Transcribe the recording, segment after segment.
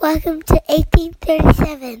Welcome to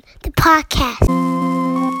 1837, the podcast.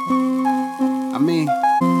 I mean,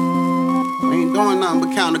 we ain't doing nothing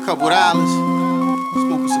but counting a couple of dollars,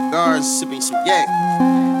 smoking cigars, sipping some yak.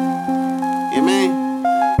 Yeah, man.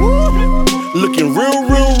 Looking real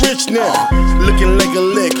rich now. Looking like a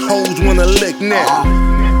lick, hoes wanna lick now.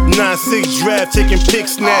 9-6 draft, taking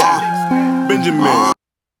pics now. Benjamin.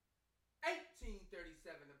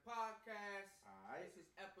 1837, the podcast. This is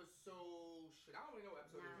episode, I don't even know what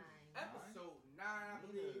episode it is. Episode 9, I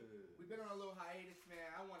believe. We've been on a little hiatus, man.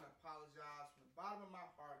 I want to apologize from the bottom of my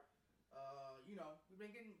heart. We've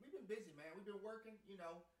been busy, man. We've been working,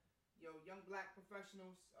 young black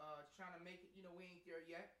professionals, trying to make it. We ain't there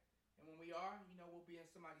yet. And when we are, we'll be in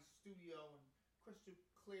somebody's studio and crystal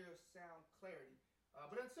clear sound clarity.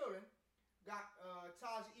 But until then, got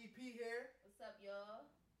Taj EP here. What's up, y'all?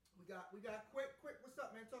 We got Quick. What's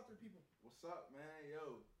up, man? Talk to the people. What's up, man?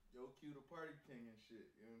 Yo, Q the party king and shit.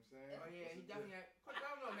 You know what I'm saying? Oh yeah, he definitely had. Quick, I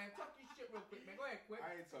don't know, man. Talk your shit real quick, man. Go ahead, Quick. I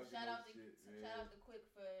ain't talking Shout out shit, man. Shout out to Quick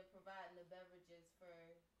for providing the beverages for.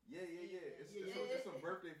 Yeah. It's some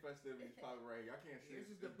birthday festivities probably right here. I can't say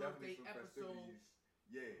This is it's the birthday definitely some episode. festivities.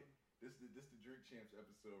 Yeah. This the Drink Champs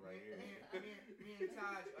episode right here. Me and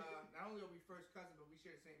Taj, not only are we first cousins, but we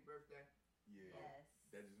share the same birthday. Yeah. Yes.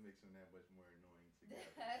 That just makes them that much more annoying together.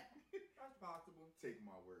 That's possible. Take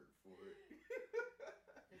my word for it.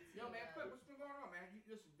 Yo, man, Quick, what's been going on, man?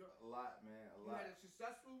 Listen, A lot, man. A you lot. had a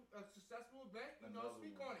successful event.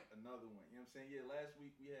 Speak one. on it. Another one. You know what I'm saying? Yeah, last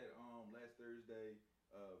week we had last Thursday,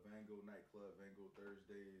 Vango nightclub, Vango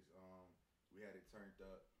Thursdays. We had it turned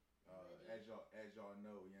up. As y'all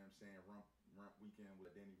know, you know what I'm saying, Rump weekend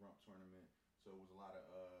with a Danny Rump tournament. So it was a lot of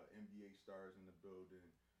NBA stars in the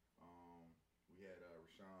building. We had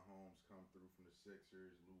Rashawn Holmes come through from the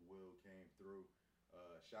Sixers. Lou Will came through.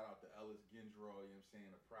 Shout out to Ellis Gendron, you know what I'm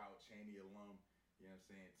saying, a proud Cheney alum. You know what I'm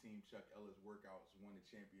saying, Team Chuck Ellis Workouts won the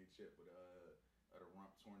championship with the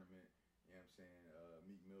Rump tournament. You know what I'm saying,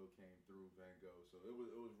 Meek Mill came through, Van Gogh. So it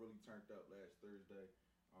was really turned up last Thursday.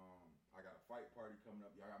 I got a fight party coming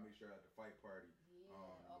up. Y'all gotta make sure I got the fight party.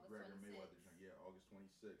 August McGregor 26th. Mayweather joint. Yeah, August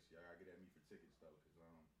 26th. Y'all gotta get at me for tickets though, cause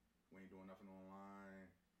we ain't doing nothing online.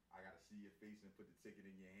 I gotta see your face and put the ticket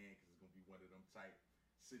in your hand, cause it's gonna be one of them type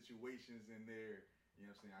situations in there. You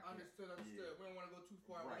know what I'm saying? Understood. Yeah. We don't want to go too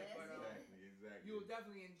far Right, with it, but exactly. you'll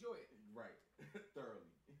definitely enjoy it. Right, thoroughly.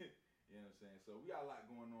 You know what I'm saying? So we got a lot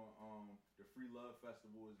going on. The Free Love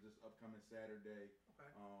Festival is this upcoming Saturday.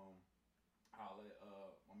 Okay. I'll let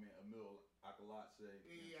my man Emil Akalatse,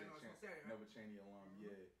 Yeah, I know it's on Saturday, right? Nova Cheney alum.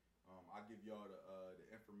 Mm-hmm. Yeah. I'll give y'all the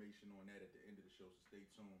information on that at the end of the show, so stay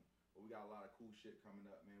tuned. But we got a lot of cool shit coming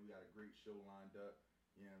up, man. We got a great show lined up.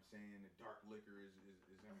 You know what I'm saying? The dark liquor is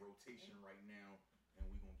in rotation right now, and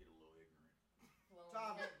we gonna get a little ignorant. Well,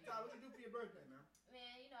 Todd, what you do for your birthday, man?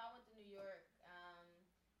 Man, I went to New York.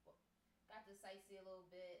 Got to sightsee a little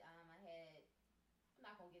bit. I'm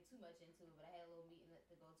not gonna get too much into it, but I had a little meeting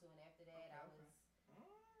to go to, and after that, I was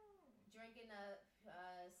drinking up,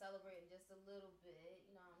 celebrating just a little bit.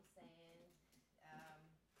 You know what I'm saying?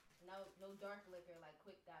 No dark liquor like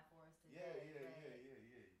Quick got for us today.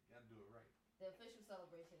 Yeah. Gotta do it right. The official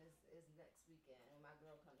celebration is next weekend when my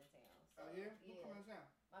girl come to town. So, Oh yeah? Who coming to town?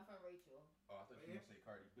 My friend Rachel. Oh, I thought you were gonna say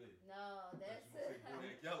Cardi B. No, that's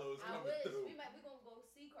Bodak Yellow is I coming wish through. we gonna go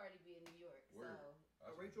see Cardi B in New York. Word. So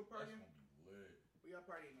A Rachel party? That's gonna be lit. We got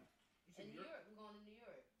partying now. You in New York, we're going to New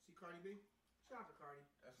York. See Cardi B? Shout out to Cardi.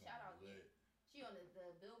 That's gonna Shout out be lit. She on the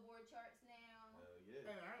Billboard charts now. Hell yeah.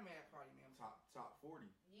 Hey, I ain't mad at Cardi, man. Top 40.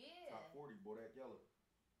 Yeah. Top 40. Bodak Yellow.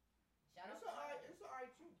 Shout out It's to alright. her. It's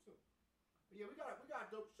alright too. But yeah, we got a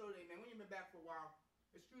dope show today, man. We ain't been back for a while.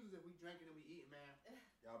 Excuses if we drinking and we eating, man.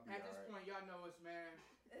 Y'all be At this alright. point, y'all know us, man.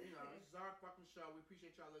 This is our fucking show. We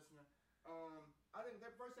appreciate y'all listening. I think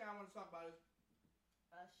the first thing I want to talk about is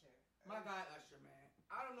Usher. my guy Usher, man.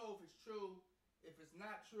 I don't know if it's true, if it's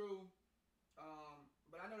not true,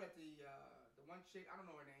 but I know that the one chick, I don't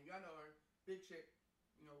know her name. Y'all know her, big chick.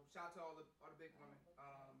 Shout out to all the big women.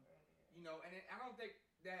 And I don't think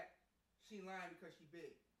that she lying because she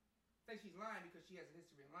big. I think she's lying because she has a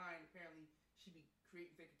history of lying. Apparently, she be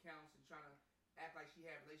creating fake accounts and trying to act like she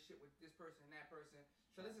had a relationship with this person and that person.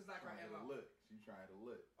 So this is like her MO. She's trying to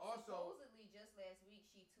look. Also, supposedly just last week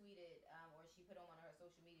she tweeted or she put on one of her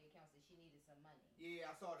social media accounts that she needed some money. yeah,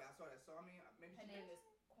 I saw that. So I mean, maybe Her she name did. is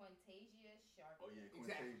Quantasia Sharp. Oh yeah,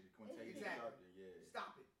 Exactly. Quintasia Exactly. Sharpton, yeah.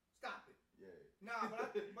 Stop it. Yeah. Nah,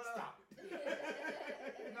 but Stop it.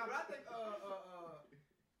 nah, but I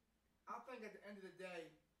think at the end of the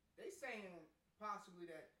day, they saying possibly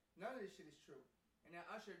that none of this shit is true, and that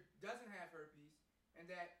Usher doesn't have herpes, and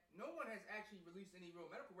that no one has actually released any real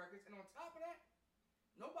medical records. And on top of that,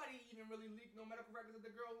 nobody even really leaked no medical records of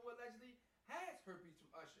the girl who allegedly has herpes from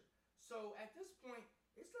Usher. So at this point,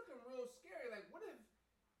 it's looking real scary. Like, what if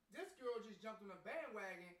this girl just jumped on a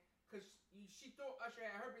bandwagon because she thought Usher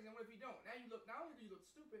had herpes, and what if he don't? Now you look, not only do you look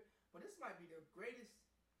stupid, but this might be the greatest,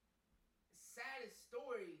 saddest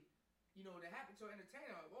story, you know, that happened to an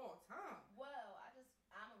entertainer of all time. Well,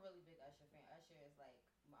 I'm a really big Usher fan. Usher is like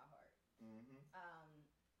my heart. Mm-hmm.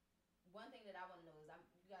 One thing that I want to know is,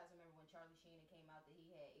 you guys remember when Charlie Sheen came out that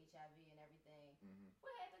he had HIV and everything? Mm-hmm.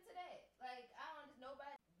 What happened to that? Like, I don't understand.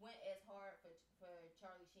 Nobody went as hard for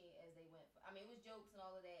Charlie Sheen as they went for. I mean, it was jokes and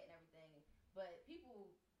all of that and everything, but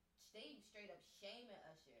people stayed straight up shaming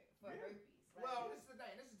Usher for herpes. Like, Well, this is the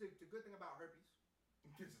thing. This is the good thing about herpes.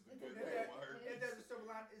 This is the If good there- thing about herpes. If there's a silver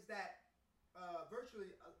line, is that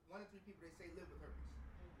virtually 1 in 3 people they say live with herpes.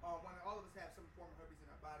 All of us have some form of herpes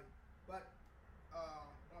in our body. But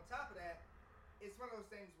on top of that, it's one of those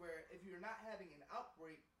things where if you're not having an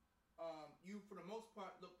outbreak, you for the most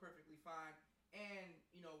part look perfectly fine. And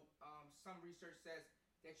you know, some research says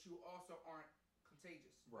that you also aren't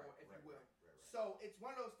contagious, or if you will. Right. So it's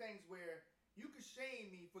one of those things where you could shame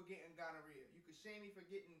me for getting gonorrhea. You could shame me for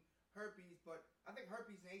getting herpes, but I think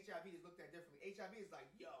herpes and HIV is looked at differently. HIV is like,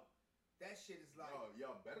 yo, that shit is like. Oh,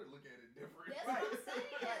 y'all better look at it different. That's Right. what I'm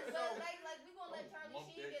saying. Right, But so- like we gonna let Don't Charlie lump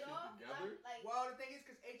Sheen that get shit off? together. Like, Well, the thing is,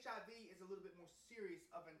 because HIV is a little bit more serious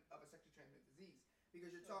of a sexually transmitted disease,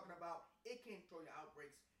 because you're Sure. talking about it can control your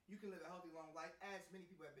outbreaks. You can live a healthy, long life, as many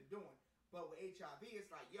people have been doing. But with HIV,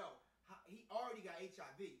 it's like, yo, he already got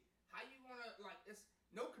HIV. How you wanna like? It's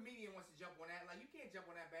no comedian wants to jump on that. Like, you can't jump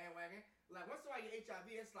on that bandwagon. Like, once somebody get HIV,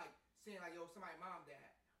 it's like saying like, yo, somebody mom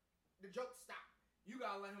died. The joke stopped. You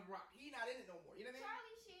gotta let him rock. He not in it no more. You know what I mean?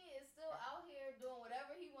 Charlie Sheen is still out here doing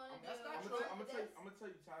whatever he want to do. That's not I'm true. gonna tell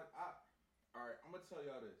you, Todd. All right, I'm gonna tell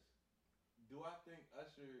y'all this. Do I think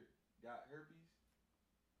Usher got herpes?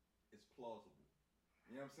 It's plausible.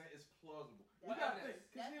 You know what I'm saying? It's plausible. What You gotta evidence?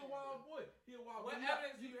 think, 'cause he a wild boy. He a wild boy. What You got-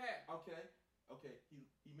 evidence do you have? Okay.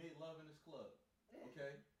 He made love in his club.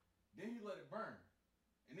 Okay. Then he let it burn,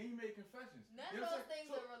 and then he made confessions. None You of know what I'm those saying?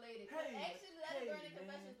 things So- are related. hey, Actually, Let It hey, Burn and man.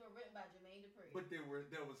 Confessions were written by Jermaine Dupri. But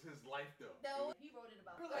that was his life though. No, he wrote it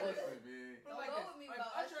about But Usher. like this. Listen, man. But Don't like go this, with me if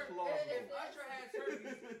about Usher, Usher. Plausible. if Usher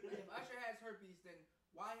has herpes, then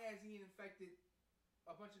why has he infected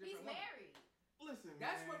a bunch of He's different women? married. Listen,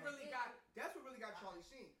 That's man. what really got Charlie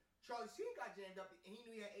Sheen. Charlie Sheen got jammed up, and he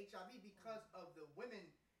knew he had HIV because of the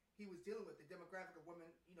women he was dealing with, the demographic of women.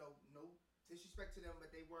 You know, no disrespect to them,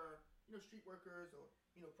 but they were, you know, street workers or,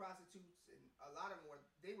 you know, prostitutes, and a lot of them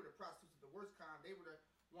they were the prostitutes of the worst kind. They were the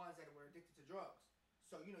ones that were addicted to drugs.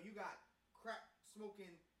 So, you know, you got crack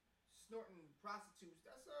smoking, snorting prostitutes.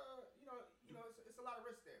 That's it's a lot of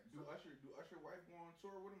risk there. Do Usher wife go on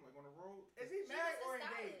tour with him, like on the road? Is he She married was or his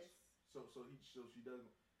engaged? stylist. So she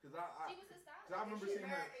doesn't. Cause She was his stylist. I remember seeing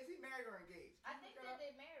her. Is he married or engaged? I think that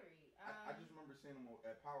they're married. I just remember seeing him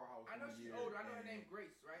at Powerhouse. I know one she's year, older. I know her and- name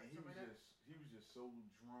Grace, right? And he Something was like that. he was just so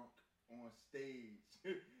drunk on stage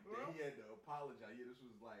that he had to apologize. Yeah, this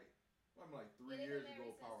was like 3 Yeah, years they've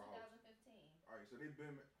ago. been married since Powerhouse. 2015. All right, so they've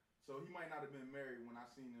been. So he might not have been married when I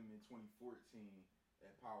seen him in 2014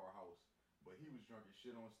 at Powerhouse, but he was drunk as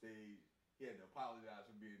shit on stage. He had to apologize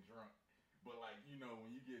for being drunk. But like, you know,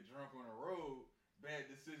 when you get drunk on the road, bad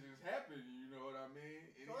decisions happen. You know what I mean?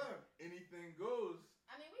 Anything goes.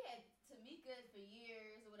 I mean, we had Tamika for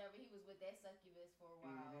years or whatever. He was with that succubus for a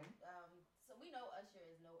while. Mhm. So we know Usher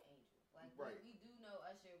is no angel. Like, Right. we do know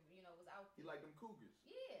Usher, you know, was out He there. like them cougars.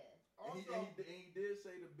 Yeah. And he, Also, and he did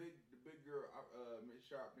say the big girl, Miss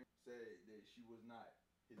Sharp, said that she was not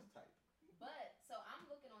his type. But, so I'm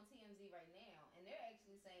looking on TMZ right now, and they're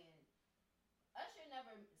actually saying Usher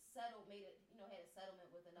never had a settlement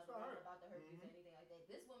with another That's what I woman heard. about the herpes or anything like that.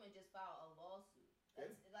 This woman just filed a lawsuit.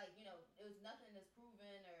 That's like, you know, it was nothing that's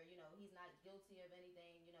proven, or, you know, he's not guilty of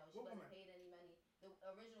anything. You know, she What wasn't woman? paid any money. The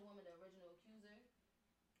original woman, the original accuser.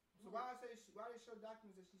 so why they show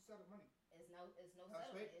documents that she settled money? It's no That's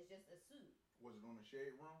settlement. right. It's just a suit. Was it on the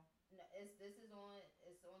Shade Room? No,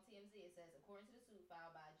 it's on TMZ. It says, according to the suit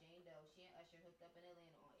filed by Jane Doe, she and Usher hooked up in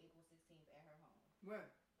Atlanta on April 16th at her home. When?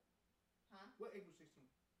 Huh? What April 16th?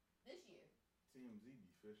 This year. TMZ be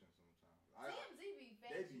fishing sometimes. TMZ be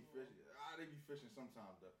They be factual. fishing. They be fishing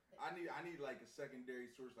sometimes though. I need like a secondary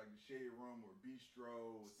source like the Shade Room or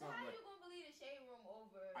Bistro or So how something like. you gonna believe the Shade Room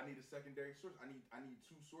over? I need a secondary source. I need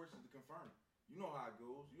two sources to confirm it. You know how it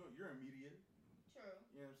goes. You're in media. True.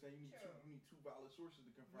 You know what I'm saying? You need two valid sources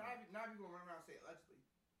to confirm. Now you gonna run around and say allegedly.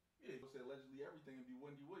 Yeah, you say allegedly everything and be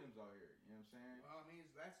Wendy Williams out here. You know what I'm saying? Well, I mean,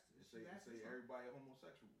 that's Say everybody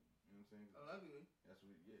homosexual. You know what I'm saying? allegedly. That's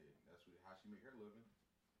how she make her living.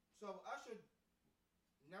 So Usher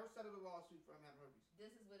Never settled a lawsuit for him having herpes.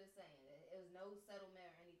 This is what it's saying. It was no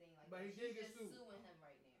settlement or anything like But that. he did get She's sued. just suing him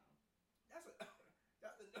right now. That's a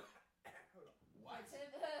hold on. What?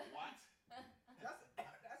 What? That's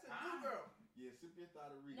a new girl. Yeah, sip your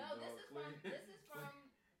thought and read No, it, dog. this is from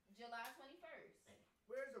July 21st.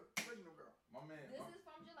 Where's the original girl? My man. This is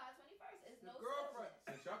from July 21st. It's The no girlfriend. settlement.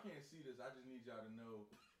 Since y'all can't see this, I just need y'all to know,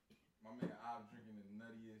 my man, I'm drinking the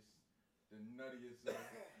nuttiest 22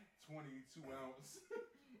 ounce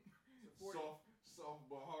soft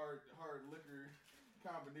but hard liquor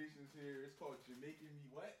combinations here. It's called Jamaican Me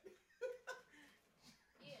What?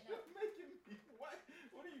 Yeah, no. Jamaican Me What?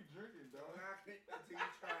 What are you drinking, dog? Knock it until you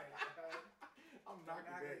try it. I'm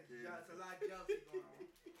knocking back here. There's a lot of jealousy going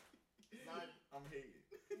on. I'm hating.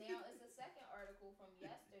 Now, it's a second article from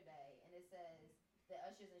yesterday, and it says that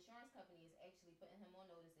Usher's insurance company is actually putting him on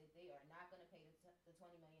notice that they are not going to pay the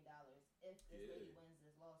 $20 million if this lady wins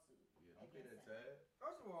this lawsuit. Yeah, don't pay that against him. tab.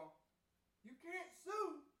 First of all, you can't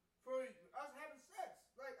sue for us having sex.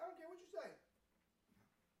 Like, I don't care what you say.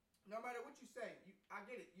 No matter what you say, I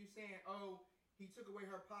get it. You saying, oh, he took away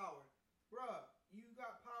her power. Bruh, you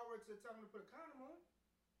got power to tell him to put a condom on.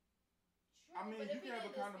 True, I mean, but you if he can have a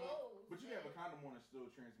didn't condom on, disclose, but you can then- have a condom on and still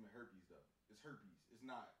transmit herpes though. It's herpes. It's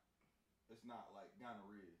not like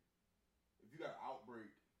gonorrhea. If you got an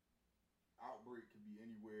outbreak could be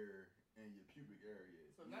anywhere in your pubic area.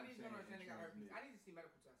 So You none know of these what I'm women are saying they got herpes. transmit. I need to see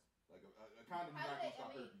medical tests. Like a condom is How not do gonna they- stop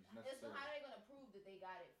I mean, herpes So necessarily. how are they going to prove that they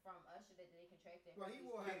got it from Usher, that they contracted Well, he herpes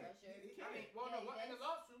will from have it. Usher? I mean, Yeah, in the that's-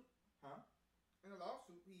 lawsuit. Huh? In the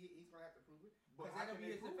lawsuit, he's going to have to prove it. But Because how that'll can be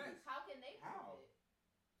they his prove defense. it? How can they prove How? it?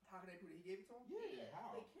 How can they prove it? He gave it to him? Yeah, Yeah,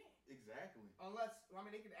 how? They can't. Exactly. Unless, I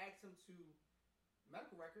mean, they could ask him to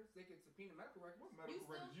medical records. They could subpoena medical records. What medical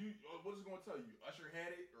still- records? What's it gonna tell you? Usher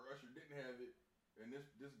had it or Usher didn't have it, and this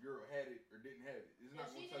girl had it or didn't have it. It's No,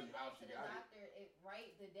 not she gonna tell didn't you go how to she the got it. doctor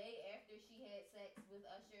right the day after she had sex with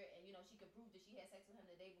Usher, and she could prove that she had sex with him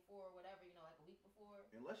the day before or whatever, like a week before.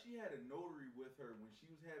 Unless she had a notary with her when she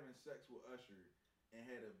was having sex with Usher and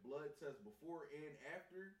had a blood test before and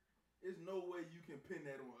after, there's no way you can pin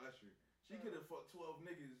that on Usher. She could have fucked 12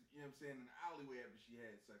 niggas, you know what I'm saying, in the alleyway after she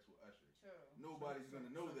had sex with Usher. True. Nobody's gonna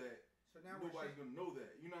know that. So now Nobody's gonna know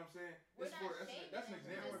that. You know what I'm saying? We're not That's shaming an them.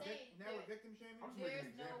 example. We're just saying Now we're victim shaming? I'm just making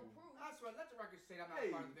There's an no example. proof. I swear, let the record say that I'm not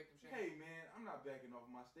Hey, part of the victim shaming. hey man, I'm not backing off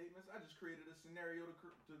my statements. I just created a scenario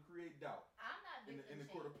to create doubt I'm not in victim the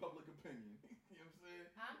court of shaming. public opinion. You know what I'm saying?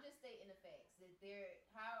 I'm just stating the facts that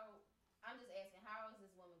I'm just asking, how is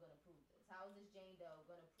this woman going to prove this? How is this Jane Doe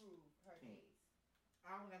going to prove her Hmm. case?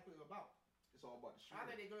 I don't know what it's about. It's all about the I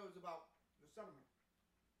shit. think they go it was about the settlement.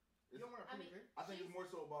 You don't want to I prove mean- it. I think it's more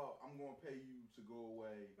so about I'm going to pay you to go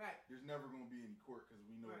away. Right. There's never going to be any court because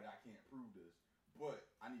we know Right. that I can't prove this. But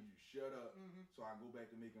I need you to shut up Mm-hmm. so I can go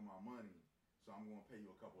back to making my money. So I'm going to pay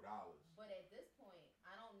you a couple dollars. But at this point,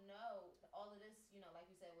 I don't know. All of this, like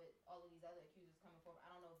you said, with all of these other accusers coming forward,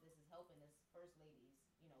 I don't know if this is helping this first lady's,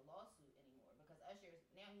 lawsuit anymore. Because Usher's,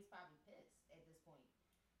 now he's probably pissed at this point.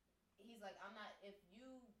 He's like, I'm not, if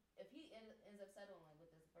he ends up settling with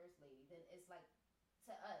this first lady, then it's like,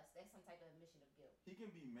 to us, that's some type of admission of guilt. He can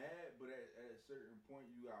be mad, but at a certain point,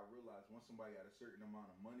 you gotta realize once somebody got a certain amount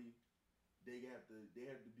of money, they have to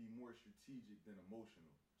be more strategic than emotional.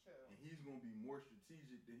 True. And he's gonna be more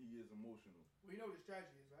strategic than he is emotional Well, you know what the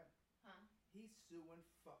strategy is, right? Huh? He's suing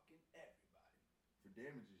fucking everybody. for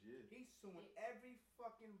damages. Yeah. He's suing every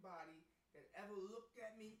fucking body that ever looked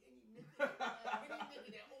at me. Any nigga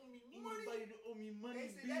that owe me money. Anybody that owe me money,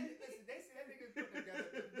 They say that nigga's putting together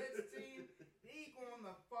the best team. He going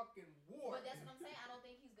to fucking war. But that's what I'm saying. I don't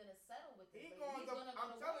think he's gonna settle with this He lady. going He's to. gonna go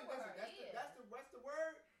I'm to telling you, war listen. with her. That's the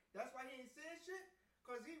word. That's why he ain't saying shit.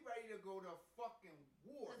 Cause he ready to go to fucking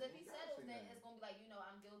war. Because if he You gotta settles, say then that. it's gonna be like,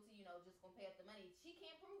 I'm guilty. Just gonna pay up the money. She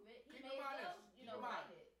can't prove it. He Keep may in mind as this. well, Keep in mind,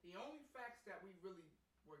 write it. the only facts that we really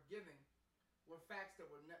were giving were facts that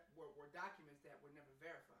were documents that were never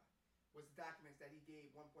verified. Was documents that he gave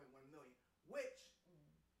 1.1 million, which,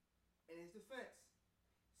 in his defense,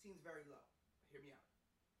 seems very low. Hear me out.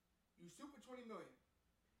 You sue for 20 million.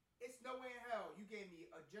 It's no way in hell you gave me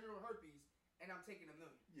a general herpes and I'm taking $1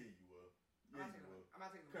 million. Yeah, you will. I'm Yeah, not you taking will. I'm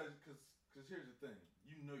not taking $1 million. Cause here's the thing.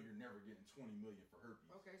 You know you're never getting 20 million for herpes.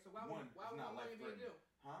 Okay, so why One, would it's not 1 million be a life-threatening. deal?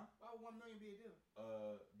 Huh? Why would 1 million be a deal?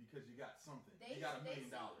 Because you got something. They, you got $1 they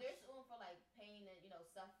million. they're suing for like pain and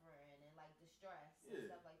suffering and like distress Yeah. and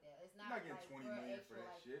stuff like that. It's You're not not getting like 20 for million actual for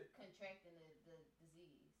that like shit. contracting the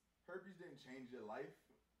disease. Herpes didn't change your life.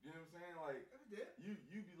 You know what I'm saying? Like It did.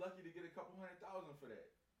 you'd be lucky to get a couple $100,000 for that.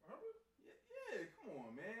 Herpes? Yeah, come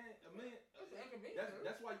on, man. I mean, It's an inconvenience.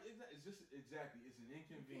 that's why it's just exactly it's an You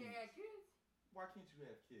can't inconvenience. have kids. Why can't you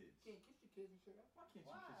have kids? You can't kiss your kids and shit. Why can't you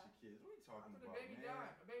Why? kiss your kids? What are you talking After the about, baby man?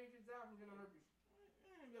 died, a baby just died from genital herpes.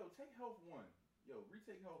 Man, yo, take health one. Yo,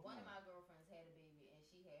 retake health One one. of my girlfriends had a baby and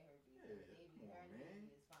she had herpes. Yeah, and the baby, come on, her and the man. baby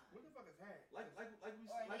is fine. What the fuck is that? Like we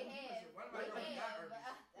Or like they you have. one of my They girlfriends got have,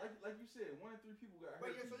 herpes. but like you said, 1 in 3 people got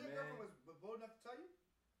Wait, herpes, yeah, so your man. girlfriend was bold enough to tell you?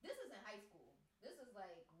 this is in high school. This is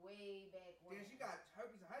like way back when. Damn, she got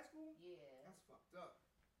herpes in high school? Yeah. That's fucked up.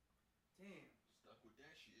 Damn. Stuck with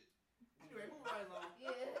that shit. Anyway, moving right along.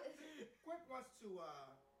 Yeah. Quick wants to,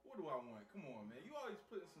 What do I want? Come on, man. You always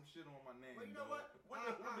putting some shit on my name. well, you know dog. what? What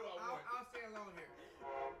do I want? I'll stay alone here.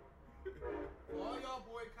 For all y'all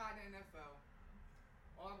boycotting the NFL,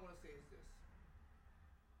 all I'm gonna say is this.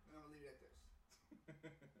 And I'm gonna leave it at this.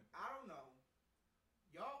 I don't know.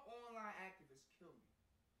 Y'all online activists kill me.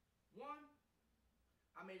 One,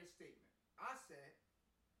 I made a statement. I said,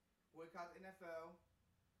 boycott the NFL.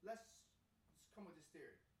 Let's come with this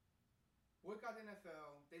theory. Boycott the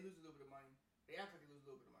NFL. They lose a little bit of money. They act like they lose a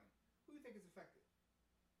little bit of money. Who do you think is affected?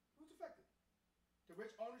 Who's affected? The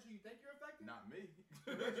rich owners who you think you're affected? Not me.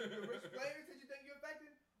 The rich players that you think you're affected?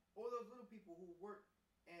 Or those little people who work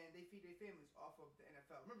and they feed their families off of the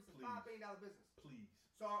NFL? Remember, it's a $5 billion business. Please.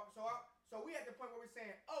 So we at the point where we're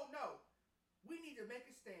saying, oh no, we need to make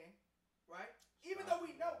a stand, right? Even though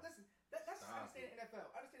we know, listen, let's just understand the NFL.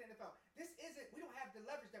 Understand the NFL. This isn't, we don't have the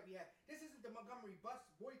leverage that we have. This isn't the Montgomery bus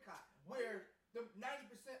boycott where the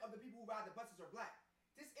 90% of the people who ride the buses are black.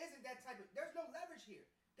 This isn't that type of, there's no leverage here.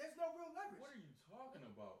 There's no real leverage. What are you talking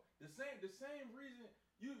about? The same reason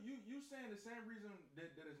you saying the same reason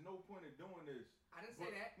that there's no point in doing this. I didn't say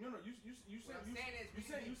that. No, you What saying I'm saying is we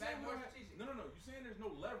you need to be saying more we don't have- strategic. No. You saying there's no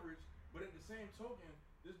leverage, but at the same token,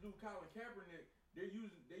 this dude Colin Kaepernick, they're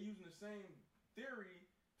using the same theory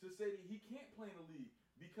to say that he can't play in the league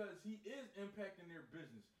because he is impacting their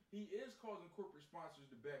business. He is causing corporate sponsors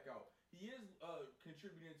to back out. He is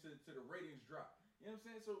contributing to the ratings drop. You know what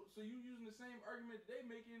I'm saying? So you using the same argument they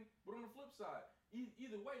making, but on the flip side,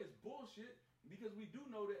 either way it's bullshit because we do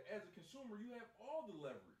know that as a consumer you have all the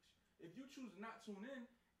leverage. If you choose to not tune in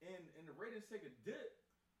and the ratings take a dip,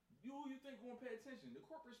 who you think won't pay attention? The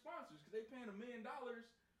corporate sponsors, because they paying $1 million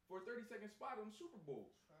for a 30-second spot on the Super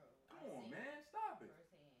Bowl. True. Come on, man, stop it.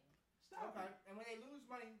 Firsthand. Stop Okay, it. and when they lose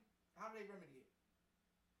money, how do they remedy it?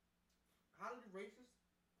 How do the racist,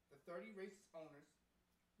 the 30 racist owners,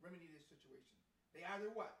 remedy this situation? They either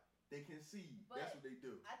what? They concede. But That's what they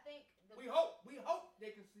do. I think We hope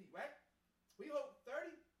they concede, right? We hope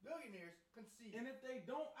 30 billionaires concede. And if they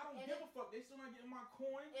don't, I don't And give a fuck. They still not getting my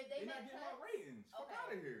coin. If they not make getting my cuts, ratings. Fuck okay. out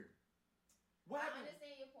of here. What I happened?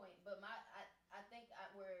 understand your point, but I think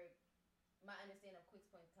where my understanding of Quick's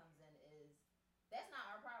point comes in is that's not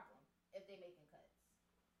our problem if they making cuts.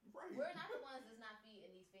 Right. We're not the ones that's not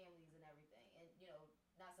feeding these families and everything, and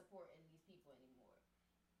not supporting these people anymore.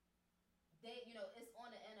 It's on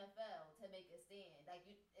the NFL to make a stand.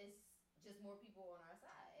 It's just more people on our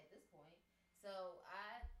side at this point. So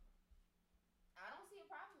I don't see a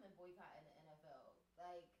problem in boycotting the NFL.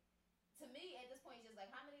 Like, to me, at this point, it's just like,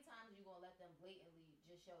 how many times are you gonna let them blatantly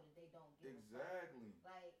just show that they don't give a fuck? Exactly.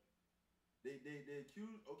 Like, They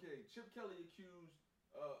accused. Okay, Chip Kelly accused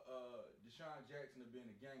Deshaun Jackson of being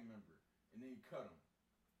a gang member, and then he cut him.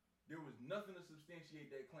 There was nothing to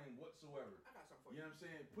substantiate that claim whatsoever. I got something for You you. know what I'm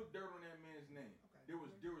saying? Put dirt on that man's name. Okay. There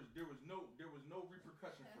was no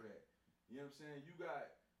repercussion for that. You know what I'm saying? You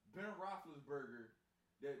got Ben Roethlisberger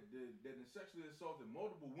that sexually assaulted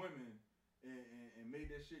multiple women and made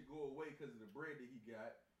that shit go away because of the bread that he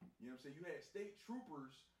got. You know what I'm saying? You had state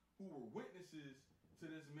troopers who were witnesses to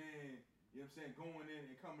this man. You know what I'm saying? Going in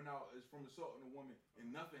and coming out as from assaulting a woman,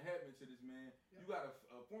 and nothing happened to this man. Yep. You got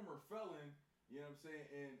a former felon. You know what I'm saying?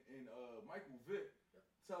 And Michael Vick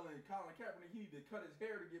telling Colin Kaepernick he need to cut his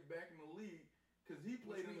hair to get back in the league because he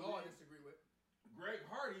played Which in we the all league. disagree with. Greg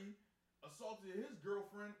Hardy assaulted his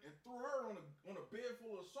girlfriend and threw her on a bed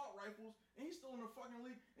full of assault rifles, and he's still in the fucking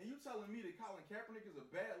league. And you telling me that Colin Kaepernick is a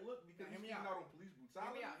bad look because Now, he's hear me speaking out. out on police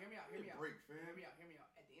brutality? Hear me out. Break, fam. Hear me out.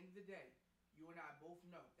 At the end of the day, you and I both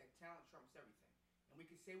know that talent trumps everything. And we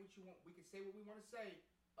can say what you want. We can say what we want to say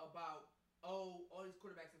about all these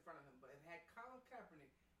quarterbacks in front of him. But if had Colin Kaepernick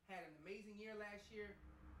had an amazing year last year,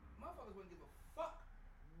 motherfuckers wouldn't give a fuck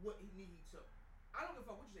what knee he took. I don't give a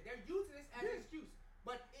fuck what you say. They're using this as an excuse.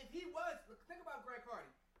 But if he was, look, think about Greg Hardy.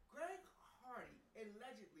 Greg Hardy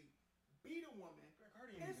allegedly beat a woman, Greg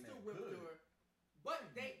Hardy ain't even pistol that whipped good. her. But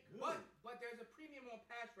Good. but there's a premium on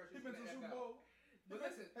pass rushers. He been to the Super Bowl. But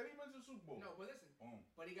listen, Have he been to the Super Bowl? no, but listen. Boom.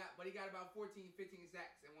 But he got about 14, 15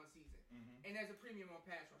 sacks in one season. Mm-hmm. And there's a premium on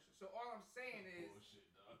pass rushers. So all I'm saying is, Bullshit,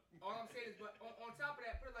 dog. but on top of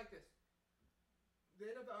that, put it like this.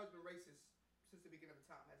 The NFL has been racist since the beginning of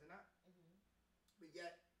time, has it not? mhm. But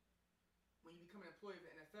yet, when you become an employee of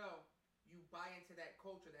the NFL, you buy into that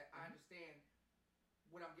culture that I understand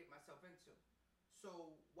what I'm getting myself into.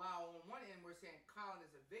 So while on one end we're saying Colin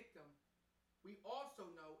is a victim, we also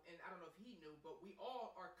know, and I don't know if he knew, but we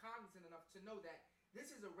all are cognizant enough to know that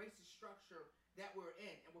this is a racist structure that we're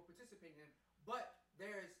in and we're participating in. But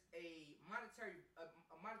there's a monetary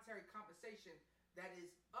compensation that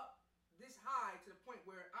is up this high to the point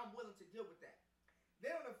where I'm willing to deal with that.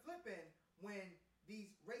 Then on the flip end, when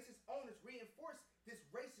these racist owners reinforce this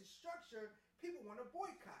racist structure, people want to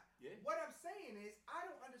boycott. Yeah. What I'm saying is, I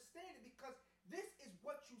don't understand it because this is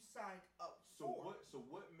what you signed up for. So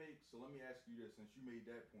let me ask you this, since you made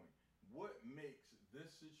that point. What makes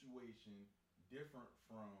this situation different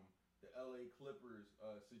from the LA Clippers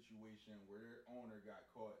situation where their owner got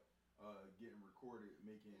caught getting recorded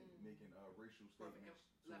making racial statements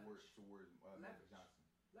towards Magic Johnson?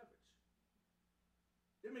 Leverage.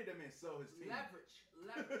 They made that man sell his team. Leverage.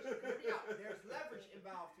 Hear me out. There's leverage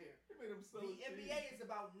involved here. They made him sell The his NBA team. is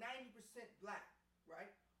about 90% black,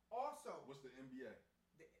 right? Also, What's the NBA?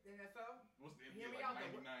 the NFL. What's the Hear NBA? me Like out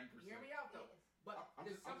though. 99%. Hear me out though. But I'm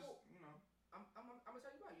the just, simple. you know, I'm gonna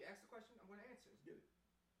tell you why. You asked the question. I'm gonna answer. let's get it.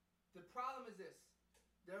 The problem is this: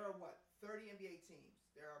 there are 30 NBA teams.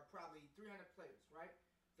 There are probably 300 players, right?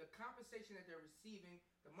 The compensation that they're receiving,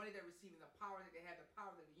 the money they're receiving, the power that they have, the power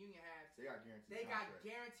that the union has. They got guaranteed. They got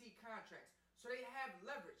guaranteed contracts. So they have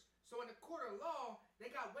leverage. So in the court of law, they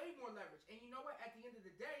got way more leverage. And you know what? At the end of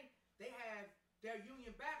the day, they have their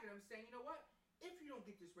union backing them saying, you know what? If you don't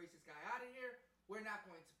get this racist guy out of here, we're not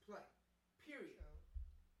going to play. Period.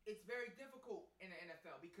 It's very difficult in the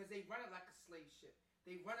NFL because they run it like a slave ship.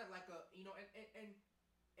 They run it like a,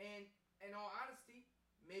 and in all honesty,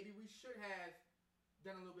 maybe we should have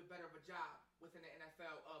done a little bit better of a job within the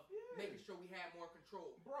NFL of making sure we had more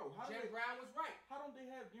control. Bro, Jim Brown was right. How don't they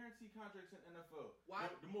have guaranteed contracts in NFL? Why?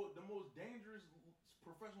 The most dangerous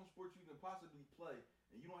professional sports you can possibly play,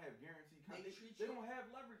 and you don't have guaranteed contracts. They don't have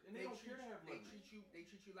leverage, and they don't care to have leverage. They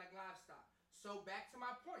treat you like livestock. So back to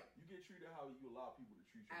my point. You get treated how you allow people to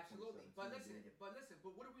treat you. Absolutely. But listen,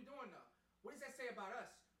 but what are we doing though? What does that say about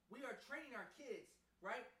us? We are training our kids,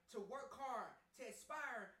 right, to work hard, to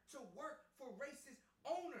aspire, to work for racist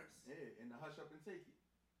owners. Yeah, and to hush up and take it.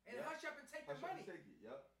 And hush up and take the money. Hush up and take it,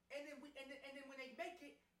 yep. And then when they make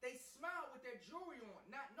it, they smile with their jewelry on,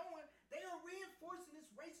 not knowing they are reinforcing this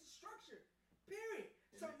racist structure. Period.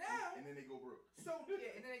 And then they go broke.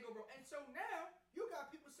 And then they go broke. And so now you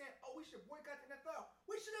got people saying, "Oh, we should boycott the NFL."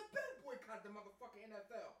 We should have been boycotted the motherfucking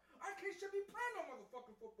NFL. Our kids should be playing on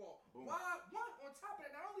motherfucking football. Boom. Why? One, on top of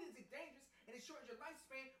that, not only is it dangerous and it shortens your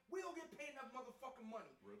lifespan, we don't get paid enough motherfucking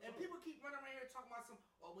money. And people keep running around here talking about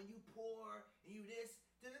when you poor and you this.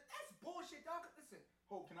 That's bullshit, dog. Listen.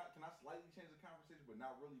 Oh, can I slightly change the conversation, but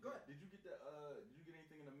not really? Go ahead. Did you get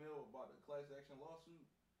anything in the mail about the class action lawsuit?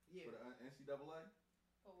 Yeah. For the NCAA?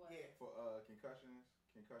 For what? Yeah. For concussions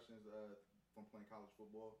from playing college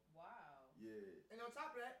football. Wow. Yeah. And on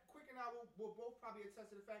top of that, Quick and I will both probably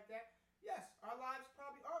attest to the fact that, yes, our lives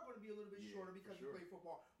probably are going to be a little bit shorter because we play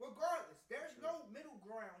football. Regardless, there's no middle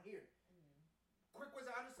ground here. Quick was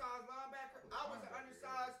an undersized linebacker. I was an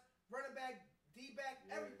undersized running back, D-back,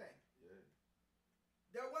 everything. Yeah.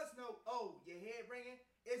 There was no, your head ringing.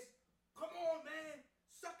 It's, come on, man,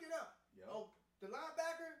 suck it up. Yep. Oh, the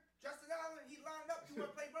linebacker, Justin Allen, he lined up. You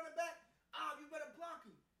want to play running back? You better block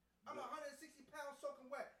him. I'm 160 pounds soaking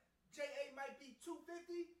wet. J.A. might be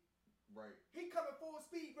 250. Right. He coming full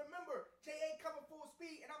speed. Remember, J.A. coming full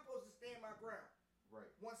speed, and I'm supposed to stand my ground. Right.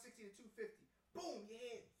 160 to 250. Boom, your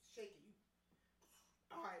head shaking. You.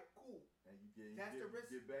 All right, cool. And the risk.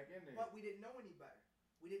 Get back in there. But we didn't know any better.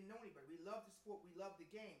 We love the sport. We love the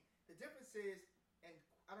game. The difference is, and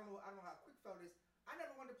I don't know how Quick felt this. I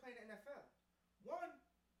never wanted to play in the NFL. One,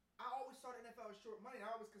 I always saw the NFL as short money. I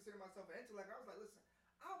always considered myself an intellect. I was like, listen,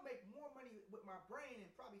 I'll make more money with my brain in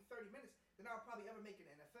probably 30 minutes than I'll probably ever make in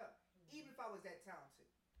the NFL, even if I was that talented.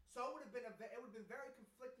 So it would have been very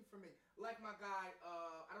conflicting for me. Like my guy,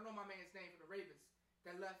 I don't know my man's name from the Ravens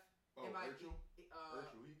that left MIT. Urschel.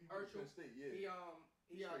 He Urschel. Penn State, yeah.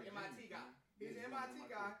 He MIT guy. He's an MIT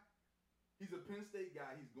guy. He's a Penn State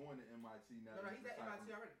guy. He's going to MIT now. No, he's at MIT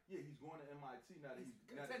already. Yeah, he's going to MIT now that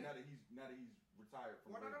he's retired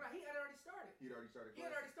from. Well, no. He had already started. He had already started. He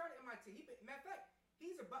had already started at MIT. Matter of fact,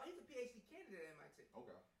 he's a PhD candidate at MIT.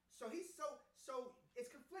 Okay. So he's so it's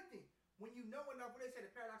conflicting when you know enough. What they say,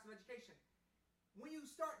 the paradox of education. When you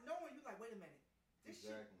start knowing, you're like, wait a minute, this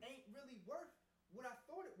shit ain't really worth what I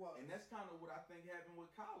thought it was. And that's kind of what I think happened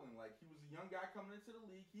with Colin. Like, he was a young guy coming into the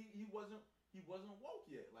league. He wasn't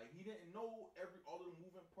woke yet. Like, he didn't know all of the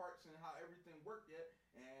moving parts and how everything worked yet.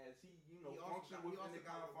 and as he, He functioned also within the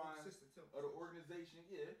got a confines assistant too. of the organization,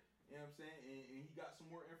 yeah. You know what I'm saying? And he got some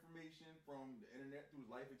more information from the internet through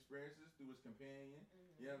his life experiences, through his companion.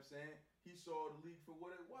 Mm-hmm. You know what I'm saying? He saw the league for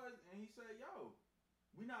what it was, and he said, yo,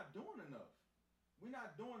 we're not doing enough. We're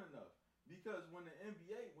not doing enough. Because when the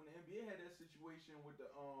NBA had that situation with the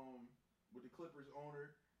Clippers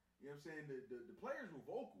owner, you know what I'm saying, the players were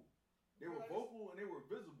vocal. They were vocal and they were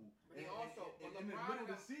visible. But they And also, in but the LeBron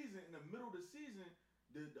middle of the season,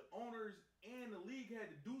 the owners and the league had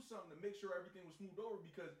to do something to make sure everything was smoothed over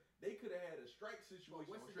because they could have had a strike situation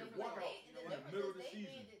what's or the straight difference? walkout The in the difference middle is of the they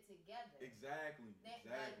season. banded together. Exactly.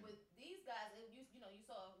 Like with these guys, you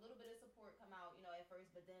saw a little bit of support come out, at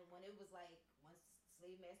first, but then when it was like once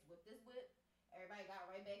Slave Master whipped this whip, everybody got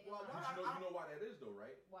right back in line. But you know why that is though,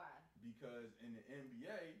 right? Why? Because in the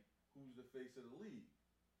NBA, who's the face of the league?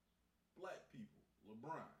 Black people.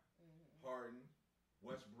 LeBron, Harden,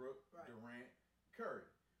 Westbrook, Right. Durant, Curry.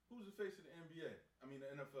 Who's the face of the NBA? I mean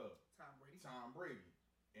the NFL. Tom Brady.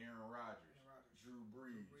 Aaron Rodgers. Drew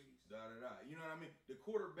Brees. Drew Brees. Da da da. You know what I mean? The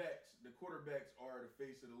quarterbacks are the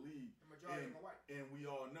face of the league. The majority of them are white. And we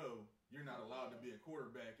all know you're not allowed to be a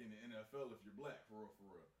quarterback in the NFL if you're black, for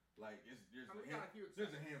real. Like there's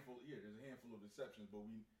a handful. Yeah, there's a handful of exceptions, but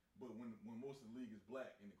when most of the league is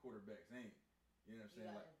black and the quarterbacks ain't, you know what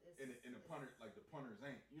I'm saying? And the punters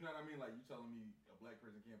ain't. You know what I mean? Like you telling me a black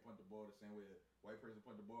person can't punt the ball the same way a white person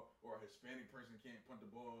punt the ball, or a Hispanic person can't punt the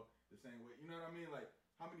ball the same way. You know what I mean? Like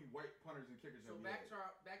how many white punters and kickers have we had? So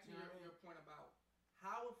back to your point about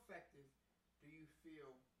how effective do you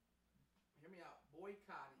feel? Hear me out.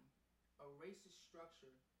 Boycotting a racist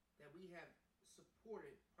structure that we have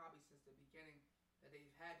supported probably since the beginning that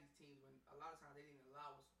they've had these teams, when a lot of times they didn't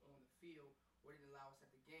allow us on the field or didn't allow us at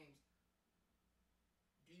the games.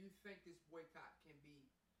 Do you think this boycott can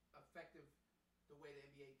be effective the way the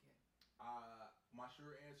NBA can? My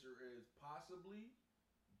sure answer is possibly,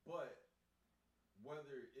 but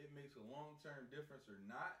whether it makes a long-term difference or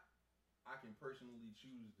not, I can personally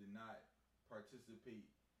choose to not participate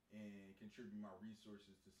and contribute my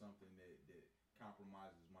resources to something that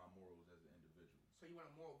compromises my morals as an individual. So you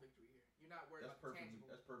want a moral victory here. You're not worried about the tangible.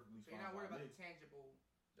 That's perfectly so fine. You're not worried by about me. the tangible.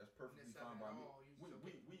 That's perfectly fine by me.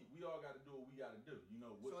 We all got to do what we got to do. You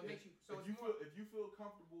know. So it makes you. So if you feel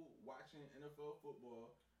comfortable watching NFL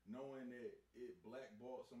football, knowing that it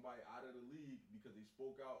blackballed somebody out of the league because they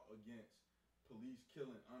spoke out against police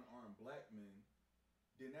killing unarmed black men,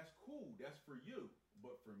 then that's cool. That's for you.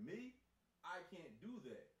 But for me, I can't do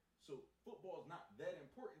that. So football's not that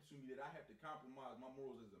important to me that I have to compromise my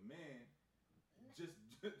morals as a man just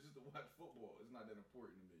to watch football. It's not that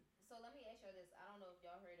important to me. So let me ask y'all this. I don't know if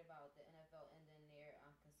y'all heard about the NFL ending their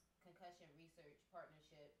concussion research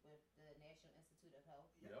partnership with the National Institute of Health.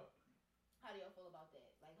 Yep. How do y'all feel about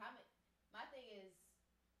that? Like my thing is,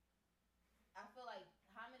 I feel like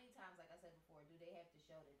how many times, like I said before, do they have to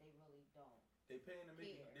show that they really don't? They paying to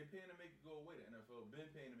make it go away. The NFL been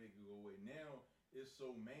paying to make it go away. Now it's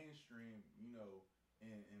so mainstream,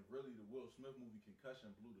 and really the Will Smith movie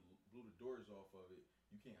Concussion blew the doors off of it.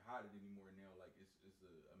 You can't hide it anymore now. Like it's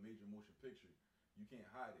a major motion picture. You can't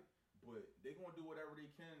hide it. But they're gonna do whatever they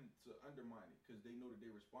can to undermine it because they know that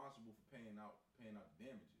they're responsible for paying out the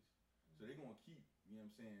damages. So they're gonna keep,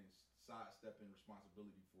 sidestepping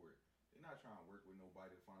responsibility for it. They're not trying to work with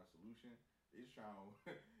nobody to find a solution. They're just trying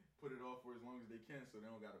to put it off for as long as they can so they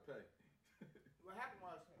don't gotta pay. What happened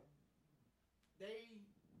was they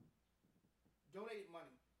donated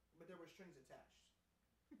money, but there were strings attached.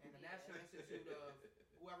 And the National Institute of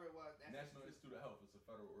whoever it was. National Institute of Health. It's a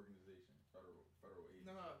federal organization, federal agency.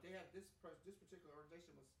 No. They have this particular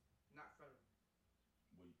organization was not federal.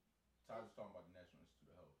 Todd was talking about the National Institute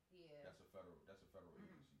of Health. Yeah. That's a federal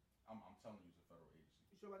agency. I'm telling you, it's a federal agency.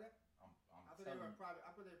 You sure about that? I'm I thought they were private.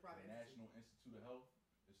 I thought they were private. The National Institute of Health.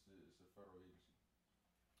 It's a federal agency.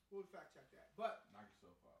 We'll fact check that. But knock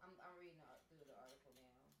yourself out. I'm reading through the article now.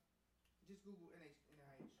 Just Google NIH.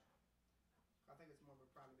 I think it's more of a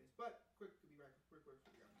private base, but quick could be right. Quick for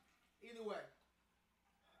the government. Either way,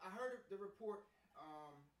 I heard the report.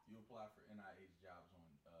 You apply for NIH jobs on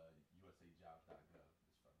USAJobs.gov.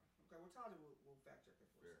 It's federal. Okay, well, Tyler will fact check that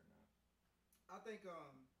for us. Fair enough. I think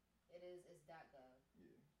It's .gov.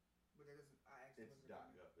 Yeah. But that doesn't. I actually. It's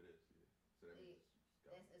 .gov. It is. Yeah. So that means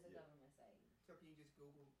It's a government site. So can you just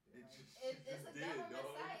Google? It's a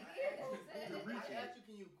government site. I asked you,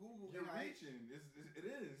 can you Google? You're NIH? reaching. It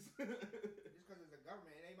is. Just because it's a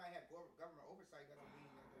government, and they might have government oversight, doesn't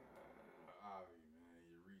mean that they. Avi, man,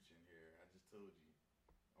 you're reaching here. I just told you.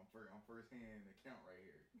 I'm first hand account right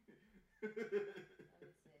here. Let me see.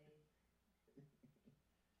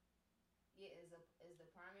 Yeah, is the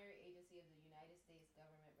primary agency of the United States government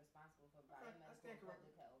for biomedical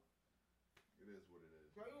public health. It is what it is.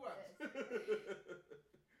 So you what?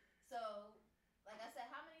 So, like I said,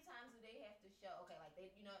 how many times do they have to show? Okay, like they,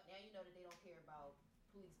 now you know that they don't care about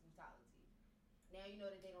police brutality. Now you know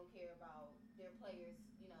that they don't care about their players,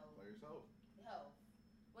 Players' health.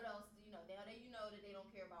 What else do you know? Now that you know that they don't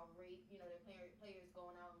care about rape, their players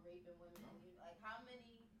going out and raping women. No. And how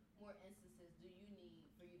many more instances do you need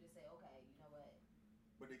for you to say, okay, you know what?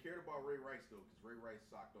 But they cared about Ray Rice though, because Ray Rice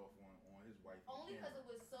socked off on his wife. Only because it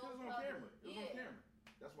was so. It was on public. camera. It was on camera.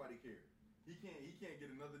 That's why they cared. He can't get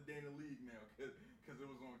another day in the league now because it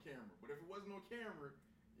was on camera. But if it wasn't on camera,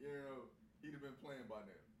 he'd have been playing by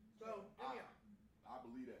now. So, I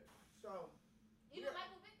believe that. So, even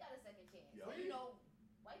Michael Vick got a second chance. Yeah.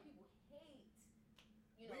 White people hate.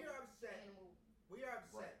 we are upset. Animal. We are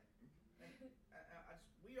upset. Right.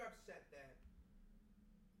 We are upset that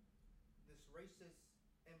this racist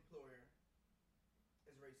employer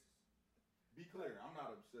is racist. Be clear, I'm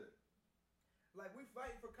not upset. Like, we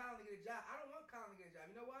fighting for Colin to get a job. I don't want Colin to get a job.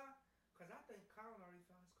 You know why? Because I think Colin already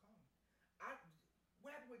found his calling.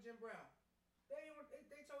 What happened with Jim Brown?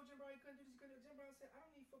 They told Jim Brown he couldn't do this. Jim Brown said, I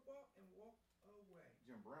don't need football, and walked away.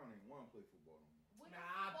 Jim Brown ain't want to play football no more.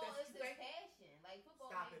 Football is his passion. Like, football.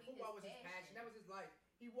 Stop it. Football was his passion. That was his life.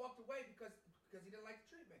 He walked away because he didn't like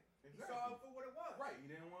the treatment. Exactly. He saw it for what it was. Right. He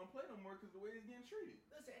didn't want to play no more because the way he's getting treated.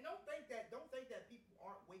 Listen, and don't think that people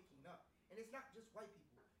aren't waking up. And it's not just white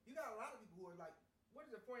people. You got a lot of people who are like, what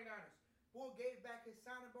is the 49ers? Bull gave back his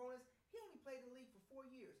signing bonus. He only played in the league for 4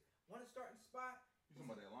 years. Won a starting spot. You talking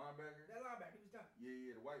about that linebacker? That linebacker, he was done.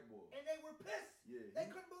 Yeah, the white boy. And they were pissed. Yeah. They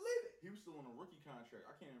couldn't believe it. He was still on a rookie contract.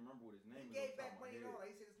 I can't remember what his name is. He gave back money and all that.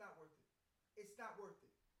 He said it's not worth it. It's not worth it.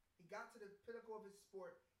 He got to the pinnacle of his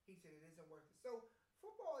sport. He said it isn't worth it. So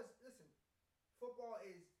football is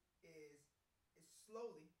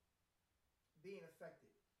slowly being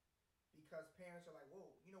affected because parents are like, whoa,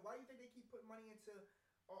 why do you think they keep putting money into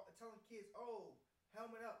telling kids, oh,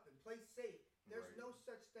 helmet up and play safe? There's Right. no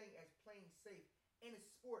such thing as playing safe in a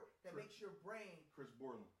sport that makes your brain Chris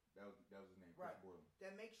Borland. That was his name. Right. Chris Borland.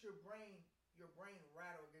 that makes your brain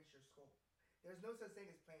rattle against your skull. There's no such thing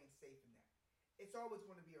as playing safe in that. It's always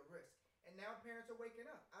going to be a risk. And now parents are waking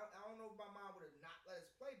up. I don't know if my mom would have not let us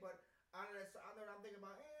play, but I know that I'm thinking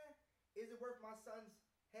about, is it worth my son's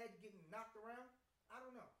head getting knocked around? I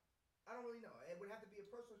don't know. I don't really know. It would have to be a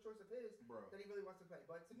personal choice of his Bro. that he really wants to play.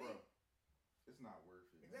 But to me, it's not worth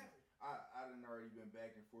it. exactly. Man. I done already been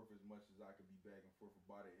back and forth as much as I could be back and forth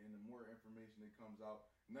about it. And the more information that comes out,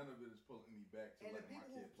 none of it is pulling me back to And the letting my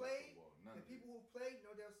people who kid play played, football. None of people it. who played,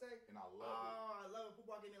 they'll say, And I love I love it.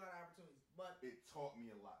 Football gave me a lot of opportunities. But it. It taught me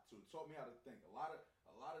a lot too. It taught me how to think. A lot of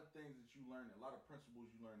things that you learn, a lot of principles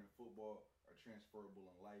you learn in football are transferable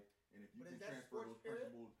in life. And if you But can is that transfer sports those period?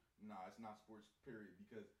 principles, it's not sports period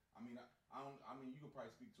because I mean you can probably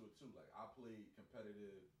speak to it too. Like I played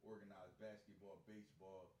competitive, organized basketball,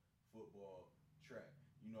 baseball, football, track.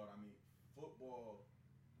 You know what I mean? Football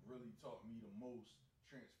really taught me the most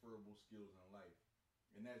transferable skills in life.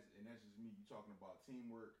 And that's just me. You talking about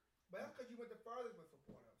teamwork. that's because you went the farthest with